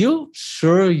 "Dad, are you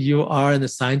sure you are in the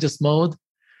scientist mode?"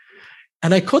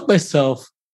 And I caught myself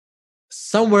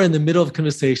somewhere in the middle of the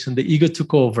conversation. The ego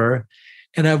took over,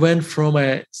 and I went from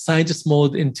a scientist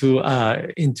mode into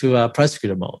a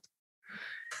prosecutor mode.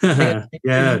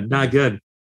 Not good.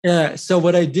 Yeah. So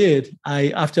what I did,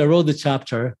 after I wrote the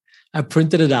chapter, I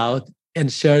printed it out and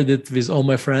shared it with all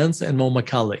my friends and all my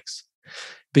colleagues,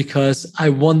 because I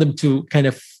want them to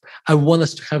I want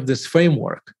us to have this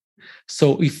framework.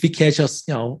 So if we catch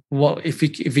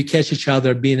if we catch each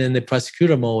other being in the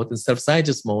prosecutor mode instead of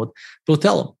scientist mode, we'll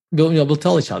tell them. We'll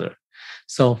tell each other.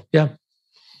 So yeah.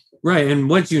 Right. And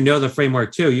once you know the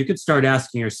framework too, you could start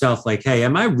asking yourself, like, hey,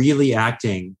 am I really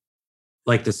acting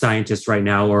like the scientist right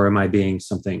now, or am I being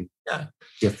something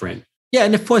different? Yeah,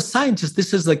 and for a scientist,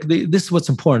 this is what's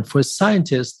important. For a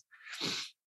scientist,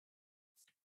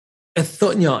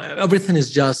 everything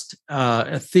is just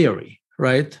a theory,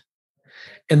 right?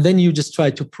 And then you just try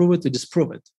to prove it or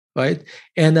disprove it, right?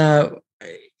 And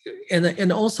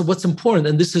also what's important,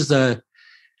 and this is the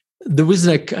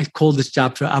reason I call this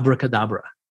chapter abracadabra,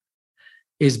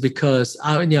 is because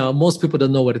most people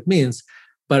don't know what it means.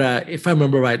 But if I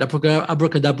remember right,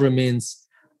 abracadabra means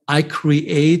I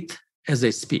create as I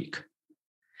speak.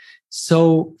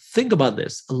 So think about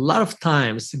this. A lot of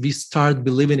times we start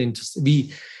believing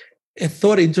a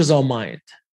thought enters our mind.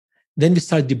 Then we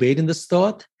start debating this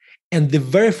thought. And the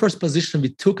very first position we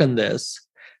took on this,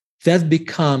 that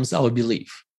becomes our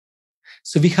belief.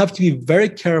 So we have to be very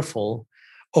careful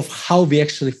of how we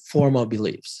actually form our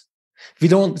beliefs. We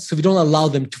don't allow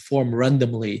them to form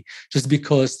randomly just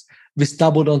because we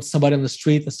stumbled on somebody on the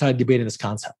street and started debating this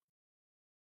concept.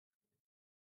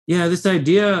 Yeah, this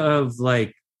idea of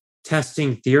like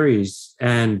testing theories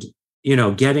and,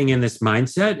 getting in this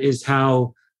mindset is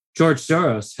how George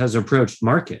Soros has approached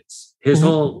markets. His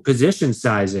whole position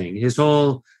sizing, his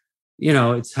whole,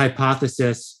 it's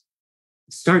hypothesis.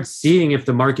 Start seeing if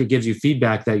the market gives you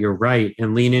feedback that you're right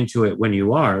and lean into it when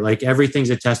you are. Like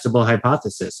everything's a testable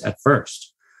hypothesis at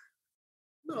first.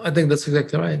 I think that's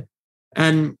exactly right.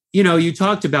 And, you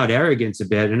talked about arrogance a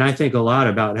bit, and I think a lot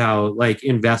about how like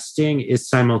investing is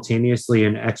simultaneously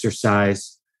an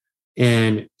exercise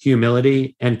in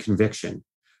humility and conviction.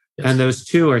 Yes. And those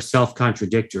two are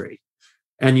self-contradictory.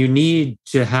 And you need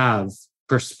to have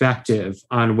perspective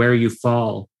on where you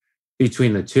fall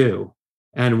between the two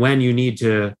and when you need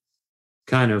to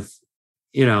kind of,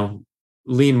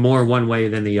 lean more one way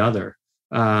than the other.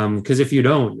 Because if you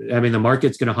don't, the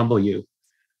market's going to humble you.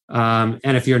 And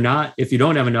if you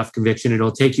don't have enough conviction,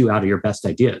 it'll take you out of your best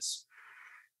ideas.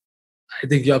 I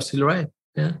think you're absolutely right.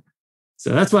 Yeah. So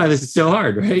that's why this is so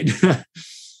hard, right?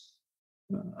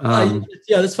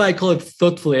 That's why I call it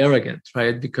thoughtfully arrogant,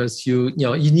 right? Because you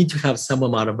need to have some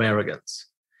amount of arrogance,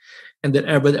 and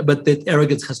but that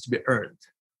arrogance has to be earned.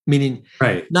 Meaning,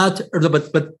 right?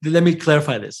 But let me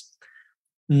clarify this: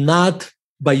 not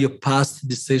by your past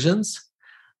decisions,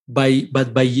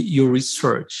 but by your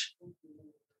research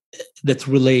that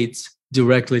relates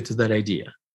directly to that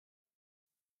idea.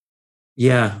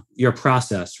 Yeah, your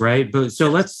process, right? But so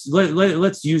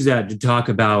let's use that to talk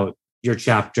about your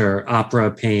chapter,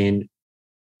 Opera Pain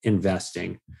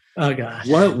Investing. Oh gosh,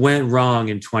 what went wrong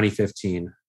in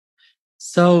 2015?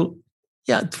 So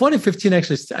 2015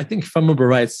 actually, I think if I remember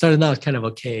right, started out kind of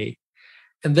okay,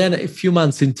 and then a few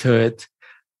months into it,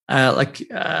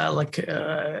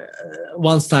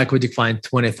 one stock would decline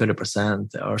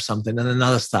 20-30% or something, and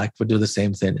another stock would do the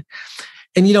same thing,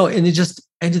 and it just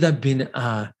ended up being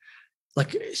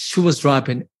she was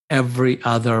dropping every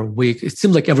other week. It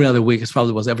seemed like every other week. It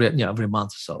probably was every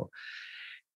month or so.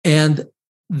 And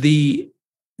the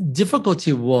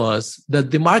difficulty was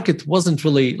that the market wasn't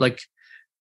really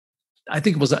I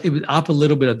think it was up a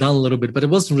little bit or down a little bit, but it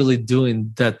wasn't really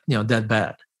doing that, that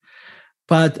bad.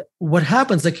 But what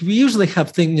happens, we usually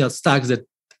have things, stocks that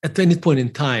at any point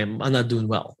in time are not doing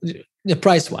well,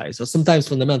 price-wise, or sometimes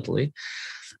fundamentally.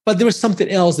 But there was something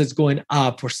else that's going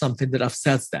up or something that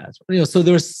offsets that. So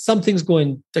there's some things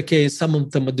going okay. Some of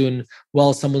them are doing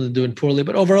well, some of them are doing poorly,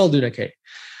 but overall doing okay.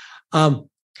 And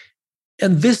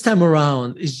this time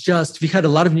around, it's just we had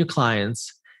a lot of new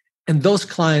clients, and those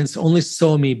clients only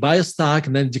saw me buy a stock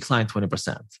and then decline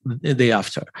 20% the day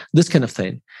after. This kind of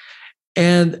thing,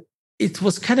 and it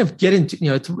was kind of getting to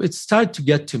it started to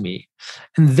get to me,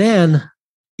 and then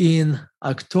in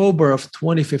October of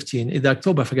 2015, in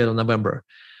October, I forget, or November.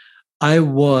 I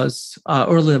was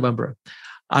early November.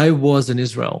 I was in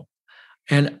Israel,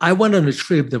 and I went on a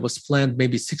trip that was planned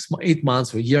maybe 8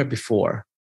 months or a year before,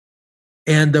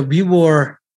 and we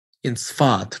were in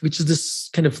Sfat, which is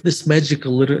this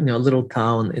magical little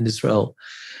town in Israel,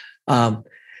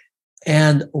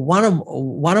 and one of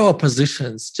our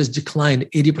positions just declined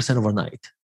 80% overnight.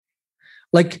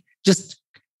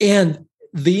 And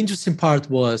the interesting part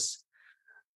was,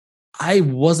 I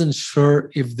wasn't sure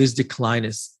if this decline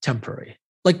is temporary.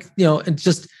 And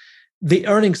just the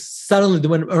earnings suddenly they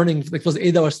went earning, it was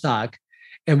 8-hour stock,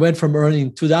 and went from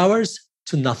earning $2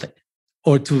 to nothing,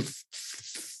 or to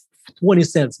 20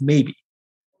 cents maybe.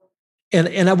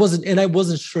 And I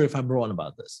wasn't sure if I'm wrong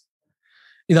about this.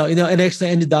 And actually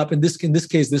ended up in this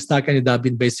case, this stock ended up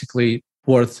being basically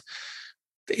worth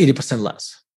 80%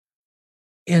 less.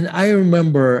 And I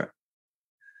remember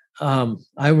all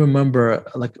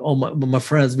my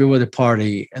friends, we were at a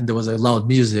party and there was a loud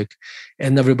music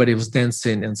and everybody was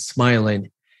dancing and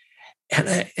smiling.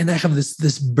 And I have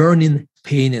this burning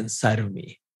pain inside of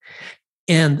me.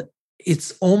 And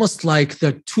it's almost like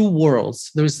there are two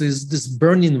worlds. There's this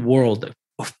burning world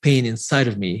of pain inside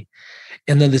of me,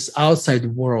 and then this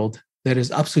outside world that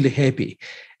is absolutely happy.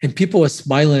 And people are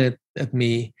smiling at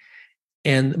me,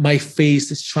 and my face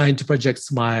is trying to project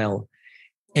smile.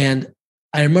 And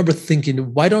I remember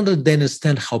thinking, why don't they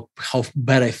understand how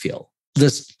bad I feel? You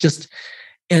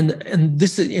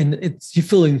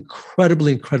feel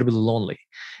incredibly, incredibly lonely.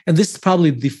 And this is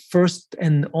probably the first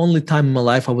and only time in my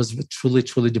life I was truly,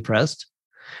 truly depressed.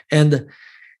 And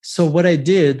so what I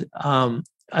did,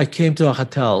 I came to a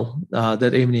hotel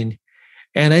that evening,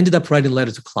 and I ended up writing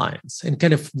letters to clients and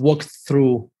kind of walked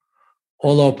through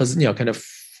all our, kind of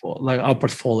like our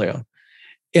portfolio.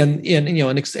 And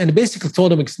basically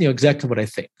told them exactly what I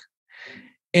think,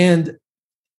 and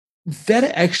that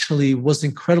actually was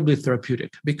incredibly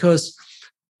therapeutic, because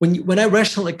when I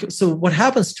rationally, so what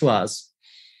happens to us,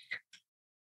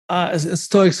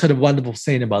 Stoics had a wonderful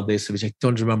saying about this, which I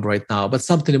don't remember right now, but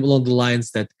something along the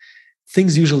lines that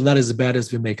things usually not as bad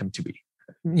as we make them to be,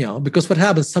 because what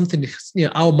happens,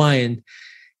 our mind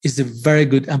is a very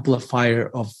good amplifier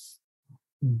of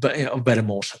bad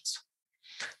emotions.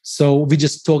 So we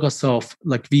just talk ourselves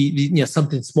like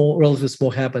something small, relatively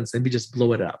small happens, and we just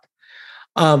blow it up.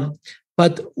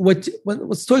 But what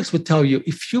Stoics would tell you,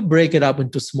 if you break it up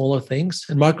into smaller things,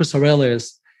 and Marcus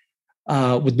Aurelius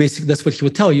would basically, that's what he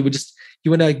would tell you.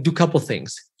 You want to do a couple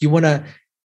things. You want to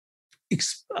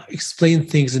explain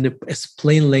things in as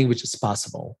plain language as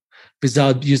possible,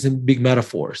 without using big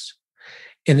metaphors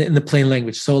in the plain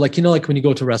language. So like when you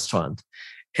go to a restaurant,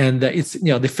 and it's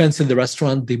the fancier the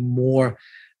restaurant, the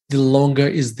longer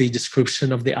is the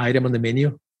description of the item on the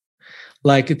menu.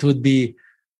 Like it would be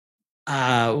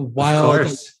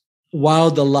wild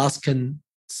Alaskan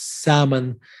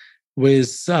salmon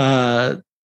with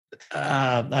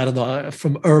I don't know,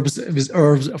 from herbs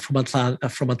from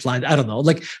Atlanta. I don't know,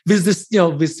 like with this,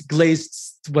 with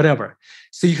glazed whatever.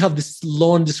 So you have this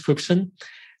long description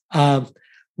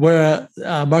where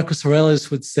Marcus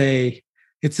Aurelius would say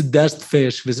it's a dead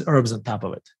fish with herbs on top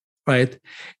of it, right?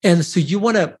 And so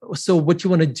what you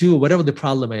want to do, whatever the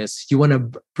problem is, you want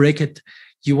to break it.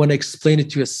 You want to explain it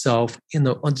to yourself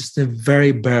on just a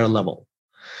very bare level.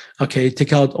 Okay,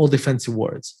 take out all the fancy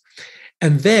words.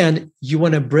 And then you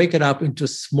want to break it up into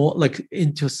small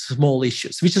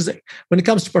issues, which is, when it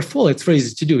comes to portfolio, it's very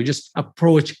easy to do. Just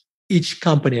approach each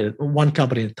company, one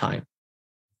company at a time.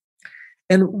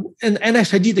 And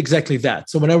actually, I did exactly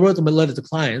that. So when I wrote my letter to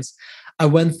clients, I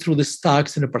went through the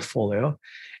stocks in a portfolio,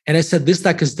 and I said, this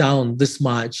stock is down this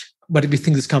much, but if you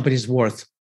think this company is worth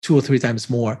 2 or 3 times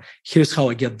more, here's how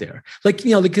I get there. Like,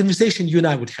 the conversation you and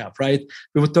I would have, right?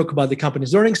 We would talk about the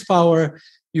company's earnings power.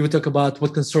 You would talk about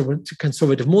what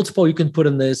conservative multiple you can put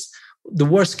in this, the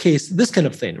worst case, this kind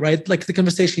of thing, right? Like the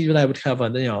conversation you and I would have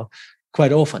on,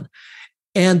 quite often.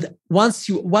 And once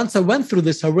I went through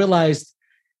this, I realized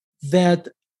that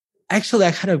actually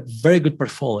I had a very good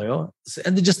portfolio,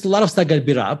 and just a lot of stuff got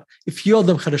beat up. A few of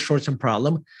them had a short-term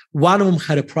problem. One of them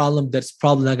had a problem that's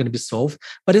probably not going to be solved,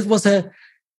 but it was it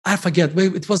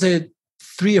was a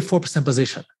 3 or 4%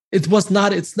 position. It's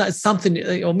not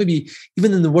something, or maybe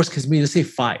even in the worst case, maybe let's say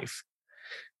 5,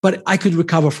 but I could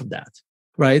recover from that,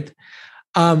 right?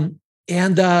 And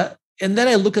then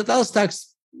I look at other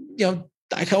stocks,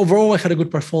 overall I had a good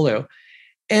portfolio.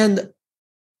 And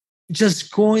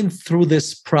just going through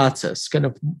this process, kind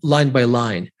of line by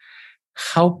line,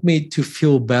 helped me to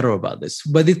feel better about this.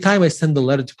 By the time I send the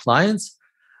letter to clients,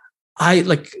 I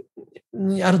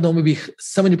don't know, maybe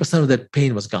 70% of that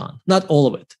pain was gone. Not all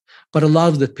of it, but a lot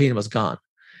of the pain was gone.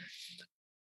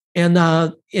 And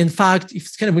in fact,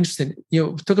 it's kind of interesting,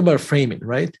 talk about framing,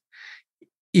 right?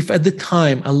 If at the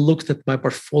time I looked at my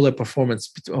portfolio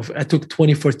performance, I took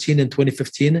 2014 and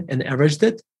 2015 and averaged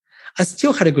it, I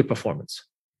still had a good performance.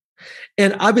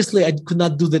 And obviously I could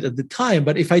not do that at the time,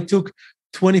 but if I took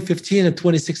 2015 and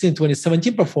 2016,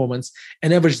 2017 performance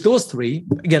and averaged those 3,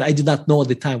 again, I did not know at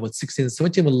the time what 16 and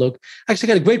 17 would look, I actually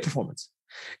got a great performance.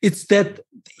 It's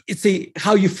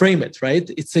how you frame it, right?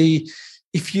 It's how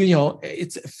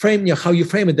you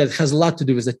frame it that has a lot to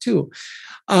do with it too.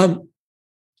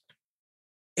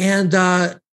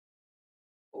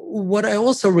 What I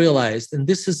also realized, and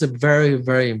this is a very,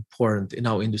 very important in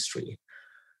our industry,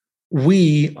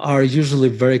 we are usually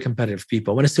very competitive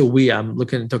people. When I say we, I'm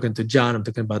talking to John, I'm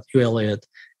talking about you, Elliot,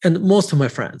 and most of my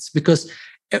friends, because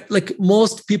like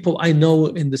most people I know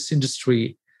in this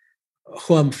industry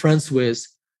who I'm friends with,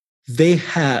 they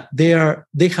have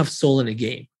soul in a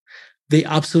game. They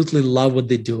absolutely love what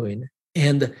they're doing.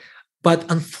 But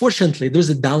unfortunately, there's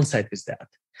a downside with that.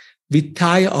 We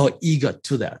tie our ego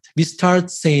to that. We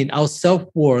start saying our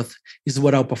self-worth is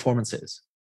what our performance is.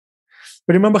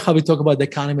 But remember how we talk about the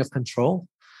economy of control?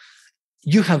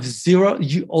 You have zero,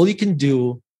 all you can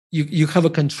do, you have a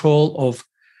control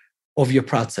of your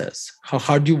process, how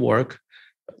hard you work,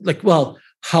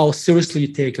 how seriously you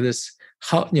take this,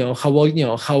 how well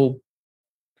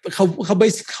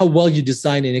you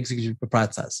design and execute the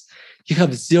process. You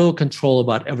have zero control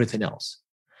about everything else,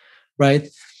 right?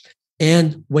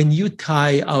 And when you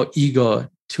tie our ego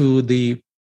to the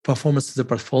performance of the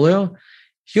portfolio,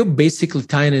 you're basically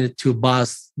tying it to a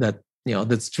bus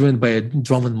that's driven by a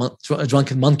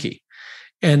drunken monkey,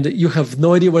 and you have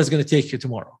no idea where it's going to take you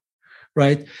tomorrow,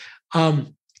 right?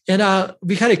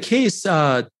 We had a case.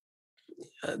 There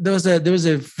was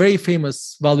a very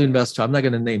famous value investor. I'm not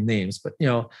going to name names, but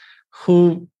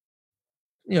who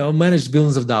managed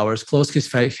billions of dollars, closed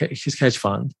his hedge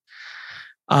fund,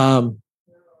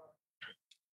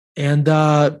 and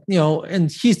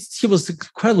he was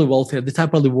incredibly wealthy at the time,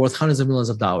 probably worth hundreds of millions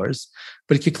of dollars.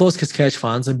 But he closed his hedge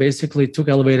funds and basically took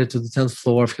elevator to the 10th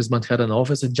floor of his Manhattan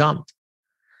office and jumped.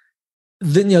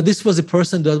 Then this was a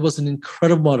person that was in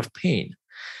incredible amount of pain.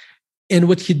 And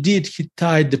what he did, he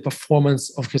tied the performance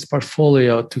of his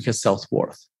portfolio to his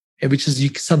self-worth, which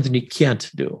is something you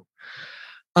can't do.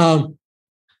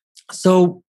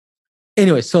 So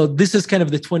this is kind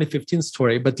of the 2015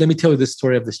 story, but let me tell you the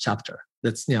story of this chapter.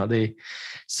 That's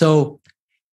so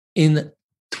in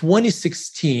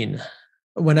 2016,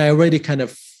 when I already kind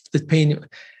of the pain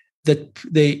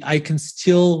I can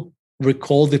still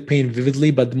recall the pain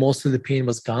vividly, but most of the pain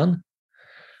was gone.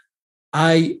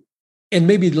 And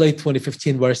maybe late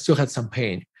 2015, where I still had some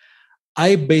pain,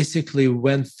 I basically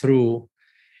went through.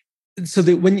 So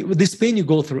when you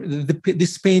go through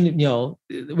this pain,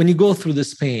 when you go through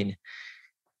this pain,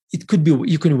 it could be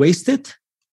you can waste it,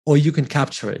 or you can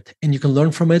capture it and you can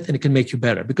learn from it and it can make you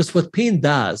better. Because what pain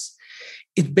does,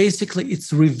 it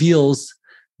reveals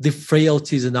the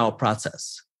frailties in our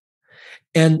process.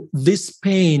 And this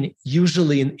pain,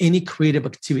 usually in any creative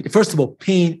activity, first of all,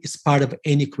 pain is part of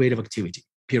any creative activity,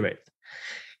 period.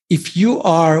 If you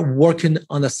are working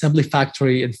on assembly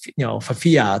factory and for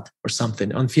Fiat or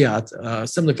something, on Fiat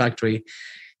assembly factory,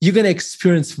 you're going to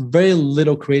experience very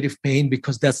little creative pain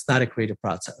because that's not a creative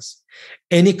process.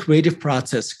 Any creative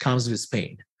process comes with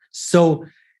pain. So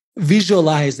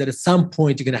visualize that at some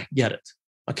point you're going to get it.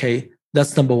 Okay,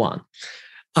 that's number one.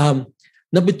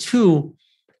 Number two,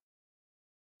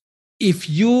 if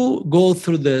you go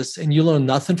through this and you learn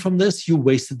nothing from this, you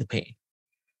wasted the pain.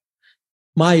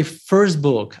 My first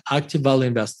book, Active Value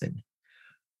Investing,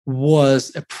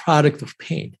 was a product of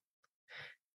pain.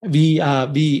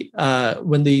 When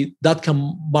the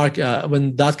dot-com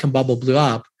bubble blew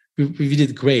up, we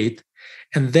did great.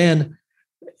 And then,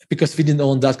 because we didn't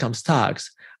own dot-com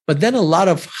stocks, but then a lot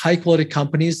of high-quality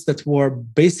companies that were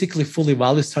basically fully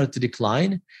valued started to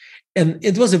decline. And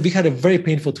we had a very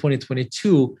painful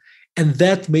 2022. And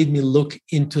that made me look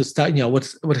into stock,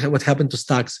 what happened to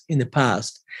stocks in the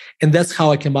past. And that's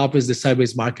how I came up with the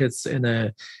sideways markets.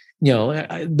 And,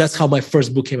 that's how my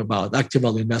first book came about, Active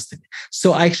Value Investing.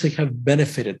 So I actually have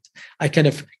benefited. I kind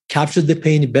of captured the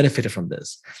pain and benefited from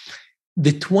this.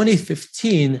 The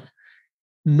 2015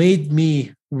 made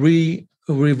me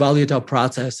reevaluate our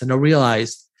process. And I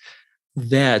realized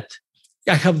that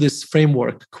I have this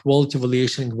framework, quality,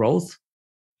 valuation, and growth.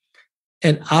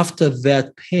 And after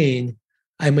that pain,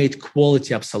 I made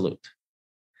quality absolute.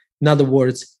 In other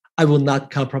words, I will not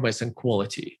compromise on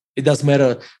quality. It doesn't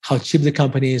matter how cheap the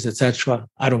company is, etc.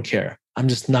 I don't care. I'm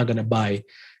just not going to buy.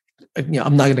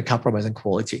 I'm not going to compromise on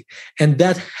quality. And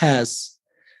that has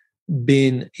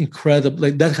been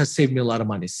incredible. That has saved me a lot of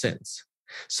money since.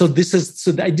 So that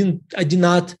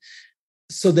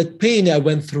pain I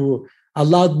went through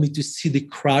allowed me to see the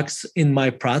cracks in my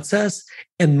process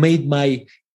and made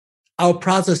our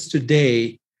process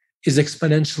today is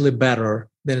exponentially better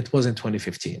than it was in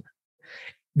 2015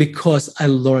 because I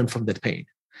learned from that pain.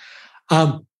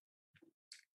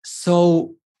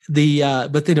 So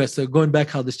going back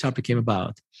how this chapter came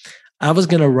about, I was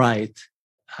going to write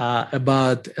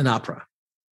about an opera,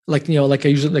 like I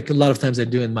usually, like a lot of times I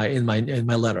do in my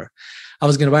letter. I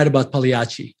was going to write about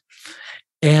Pagliacci,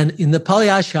 and in the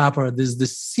Pagliacci opera, there's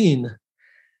this scene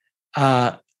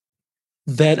that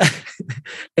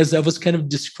as I was kind of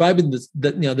describing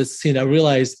this scene, I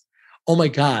realized, oh my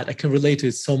God, I can relate to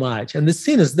it so much. And the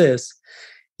scene is this: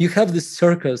 you have this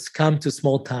circus come to a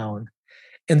small town,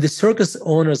 and the circus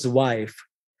owner's wife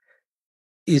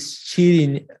is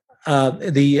cheating.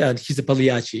 He's a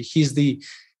Pagliacci. He's the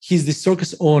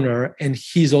circus owner, and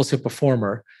he's also a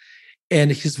performer. And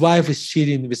his wife is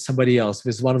cheating with somebody else,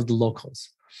 with one of the locals.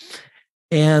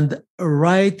 And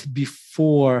right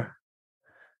before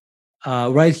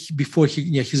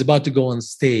he's about to go on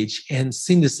stage and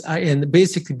sing this, and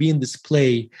basically be in this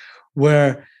play,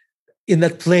 where in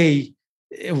that play,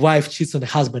 a wife cheats on the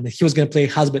husband, and he was going to play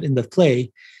husband in that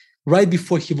play. Right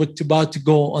before he was about to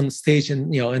go on stage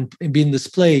and be in this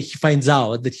play, he finds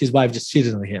out that his wife just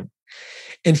cheated on him,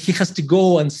 and he has to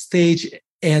go on stage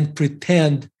and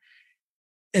pretend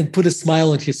and put a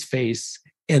smile on his face,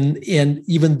 and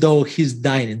even though he's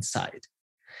dying inside.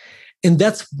 And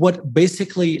that's what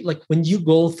basically, like when you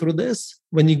go through these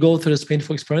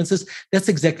painful experiences, that's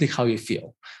exactly how you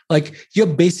feel. Like you're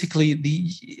basically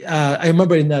I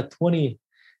remember in that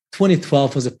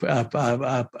 2012 was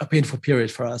a painful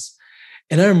period for us.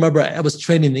 And I remember I was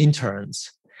training interns,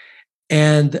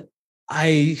 and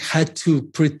I had to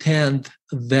pretend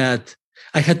that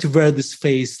I had to wear this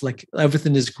face like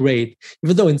everything is great,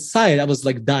 even though inside I was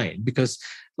like dying because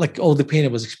like all the pain I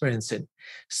was experiencing.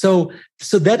 So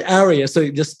that area, so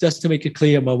just to make it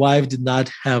clear, my wife did not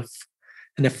have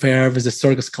an affair with a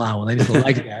circus clown, anything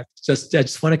like that. I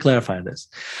just want to clarify this.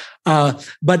 But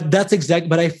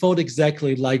I felt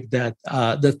exactly like that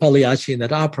Pagliacci in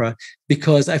that opera,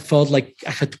 because I felt like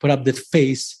I had to put up that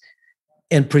face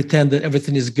and pretend that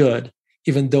everything is good,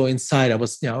 even though inside I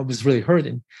was really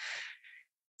hurting.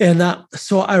 And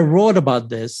so I wrote about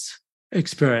this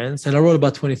experience, and I wrote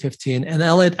about 2015, and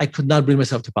I could not bring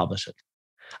myself to publish it.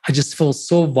 I just felt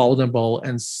so vulnerable,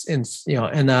 and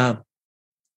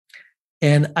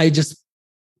I just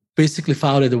basically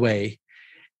filed it away.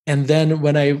 And then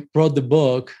when I wrote the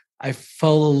book, I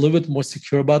felt a little bit more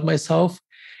secure about myself,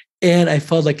 and I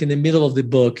felt like in the middle of the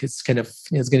book, it's going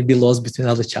to be lost between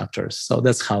other chapters. So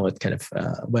that's how it kind of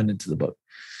went into the book.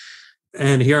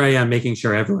 And here I am making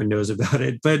sure everyone knows about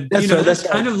it. But that's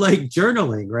kind of like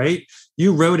journaling, right?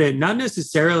 You wrote it not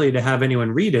necessarily to have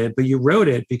anyone read it, but you wrote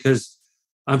it because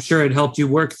I'm sure it helped you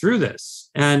work through this.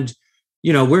 And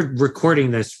we're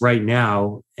recording this right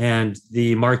now, and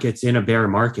the market's in a bear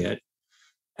market.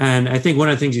 And I think one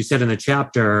of the things you said in the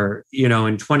chapter, in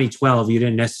 2012, you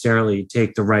didn't necessarily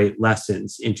take the right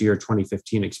lessons into your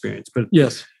 2015 experience. But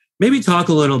yes, maybe talk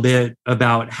a little bit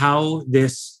about how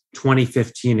this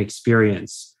 2015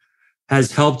 experience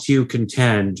has helped you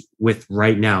contend with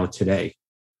right now today.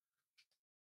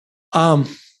 Well,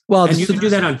 and you can do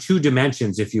that on two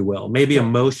dimensions, if you will. Maybe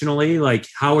emotionally, like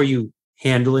how are you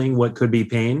handling what could be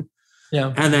pain?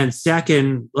 Yeah. And then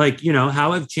second,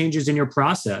 how have changes in your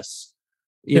process,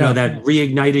 that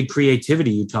reignited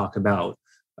creativity you talk about,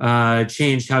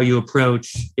 changed how you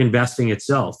approach investing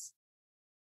itself?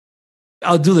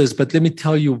 I'll do this, but let me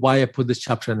tell you why I put this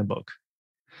chapter in the book.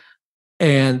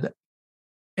 And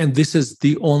this is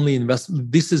the only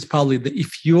investment. This is probably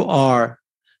if you are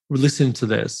listening to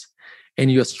this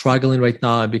and you're struggling right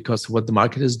now because of what the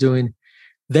market is doing,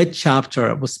 that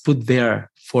chapter was put there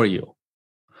for you.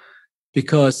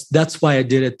 Because that's why I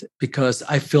did it, because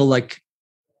I feel like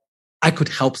I could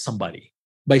help somebody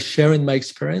by sharing my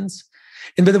experience.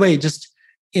 And by the way,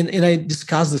 and I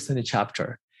discussed this in the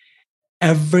chapter,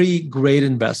 every great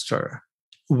investor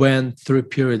went through a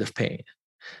period of pain.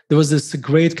 There was this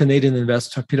great Canadian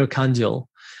investor, Peter Candiel,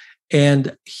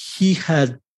 and he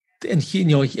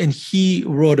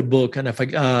wrote a book, and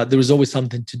there was always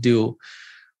something to do.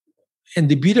 And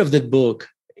the beauty of that book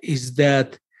is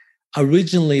that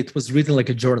originally it was written like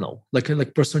a journal,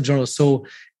 like personal journal. So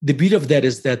the beauty of that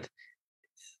is that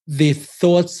the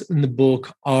thoughts in the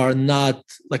book are not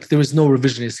like, there is no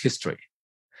revisionist history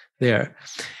there.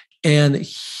 And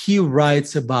he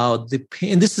writes about the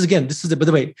pain. And by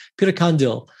the way, Peter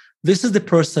Candiel, this is the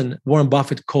person Warren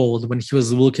Buffett called when he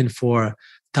was looking for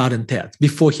Todd and Ted,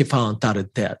 before he found Todd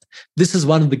and Ted. This is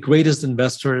one of the greatest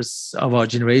investors of our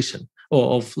generation,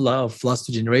 or of last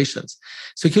two generations.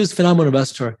 So he was a phenomenal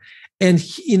investor. And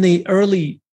in the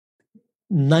early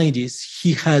 90s,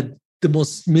 he had the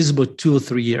most miserable 2 or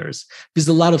 3 years. There's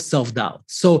a lot of self-doubt.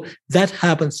 So that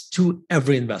happens to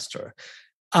every investor.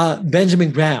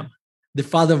 Benjamin Graham, the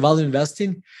father of value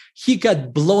investing, he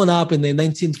got blown up in the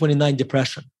 1929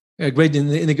 depression.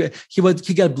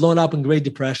 He got blown up in Great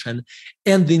Depression,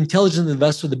 and the Intelligent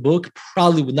Investor, the book,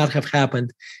 probably would not have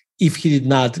happened if he did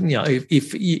not,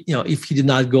 if he did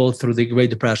not go through the Great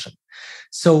Depression.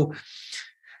 So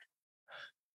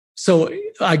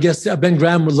I guess Ben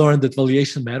Graham learned that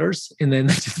valuation matters in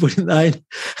 1949.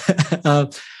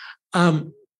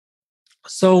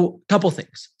 So a couple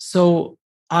things. So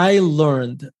I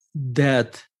learned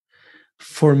that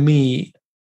for me,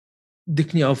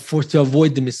 to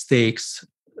avoid the mistakes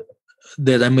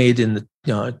that I made in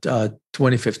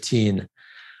 2015,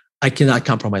 I cannot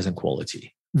compromise on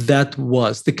quality. That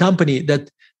was the company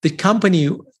that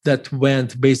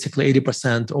went basically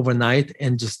 80% overnight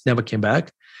and just never came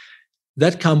back.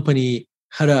 That company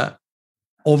had a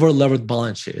over-levered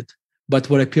balance sheet, but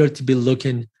what appeared to be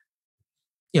looking,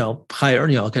 higher,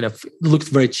 kind of looked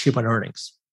very cheap on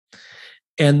earnings.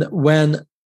 And when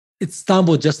it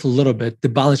stumbled just a little bit, the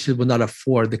balance sheet would not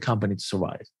afford the company to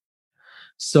survive.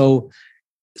 So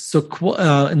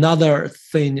another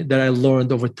thing that I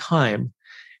learned over time,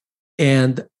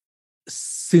 and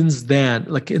since then,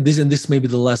 this may be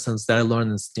the lessons that I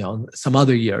learned in some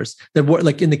other years that were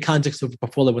in the context of a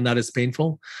portfolio were not as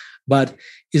painful, but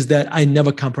is that I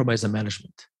never compromise on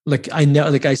management.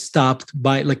 I stopped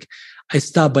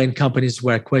buying companies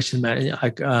where I question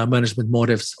management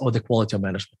motives or the quality of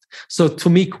management. So to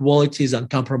me, quality is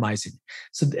uncompromising.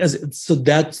 So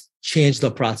that changed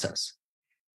the process.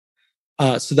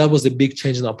 So that was a big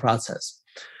change in our process.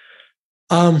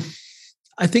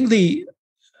 I think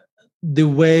the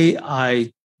way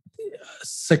I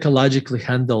psychologically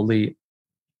handle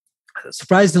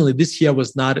surprisingly, this year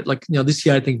was not this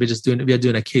year I think we are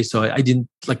doing a case. So I didn't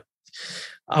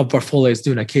our portfolio is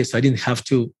doing a case. So I didn't have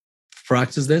to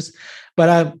practice this,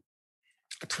 but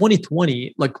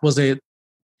 2020 was a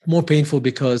more painful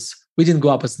because we didn't go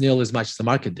up nearly as much as the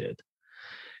market did,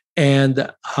 and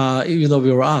even though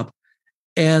we were up,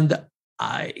 and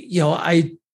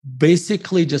I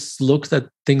basically just looked at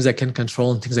things I can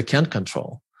control and things I can't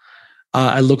control.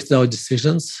 I looked at our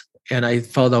decisions and I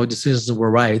felt our decisions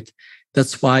were right.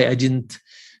 That's why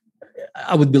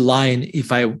I would be lying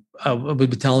if I would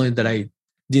be telling you that I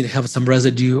didn't have some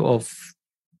residue of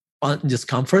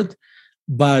discomfort,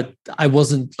 but I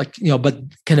wasn't but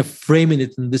kind of framing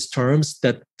it in these terms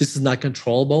that this is not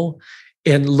controllable,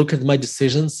 and look at my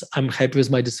decisions. I'm happy with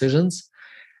my decisions.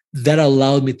 that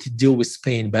allowed me to deal with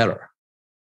pain better.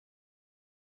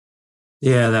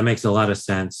 Yeah, that makes a lot of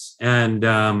sense. And,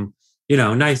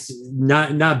 nice,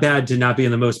 not bad to not be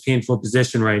in the most painful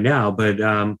position right now, but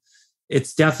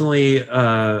it's definitely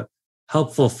a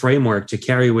helpful framework to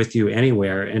carry with you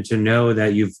anywhere, and to know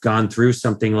that you've gone through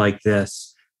something like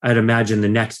this. I'd imagine the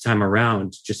next time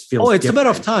around just feels it's different. a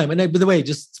matter of time. And by the way,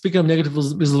 just speaking of negative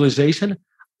visualization,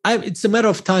 it's a matter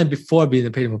of time before being in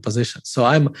a painful position. So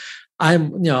I don't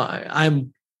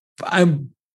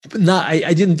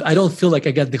feel like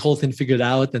I got the whole thing figured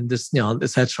out and this,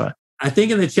 etc. I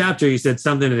think in the chapter you said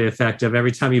something to the effect of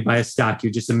every time you buy a stock, you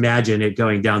just imagine it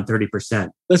going down 30%.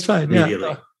 That's right. Immediately.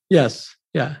 Yeah. Yes.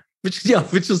 Yeah.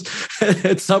 Which is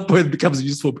at some point becomes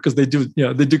useful because they do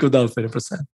go down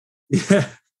 30%. Yeah.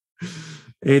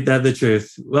 Ain't that the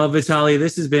truth? Well, Vitaliy,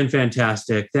 this has been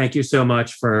fantastic. Thank you so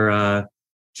much for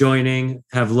joining.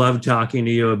 Have loved talking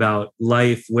to you about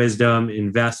life, wisdom,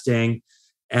 investing,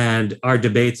 and our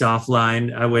debates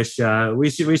offline. I wish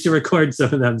we should record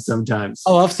some of them sometimes.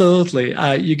 Oh, absolutely!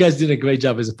 You guys did a great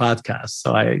job as a podcast.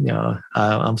 So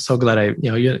I'm so glad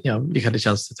you had a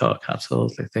chance to talk.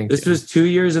 Absolutely, thank you. This was 2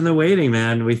 years in the waiting,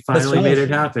 man. We finally made it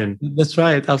happen. That's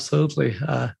right. Absolutely,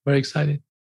 very exciting.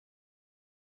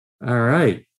 All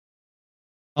right.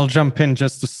 I'll jump in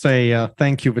just to say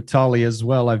thank you, Vitaliy, as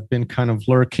well. I've been kind of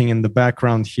lurking in the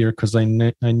background here because I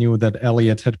knew that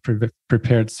Elliot had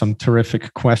prepared some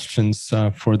terrific questions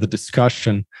for the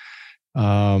discussion.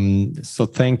 So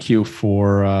thank you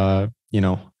for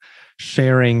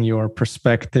sharing your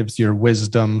perspectives, your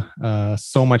wisdom.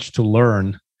 So much to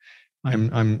learn.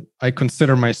 I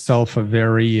consider myself a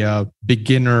very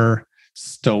beginner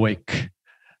Stoic.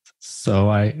 So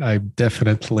I'm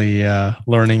definitely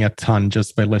learning a ton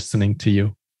just by listening to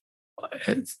you.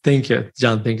 Thank you,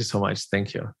 John. Thank you so much.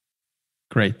 Thank you.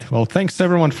 Great. Well, thanks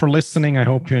everyone for listening. I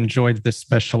hope you enjoyed this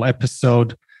special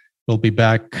episode. We'll be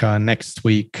back next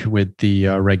week with the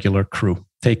regular crew.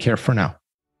 Take care for now.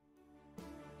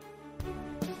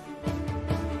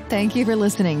 Thank you for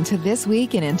listening to This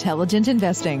Week in Intelligent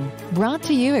Investing, brought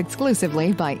to you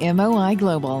exclusively by MOI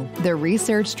Global, the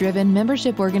research-driven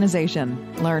membership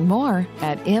organization. Learn more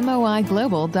at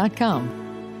moiglobal.com.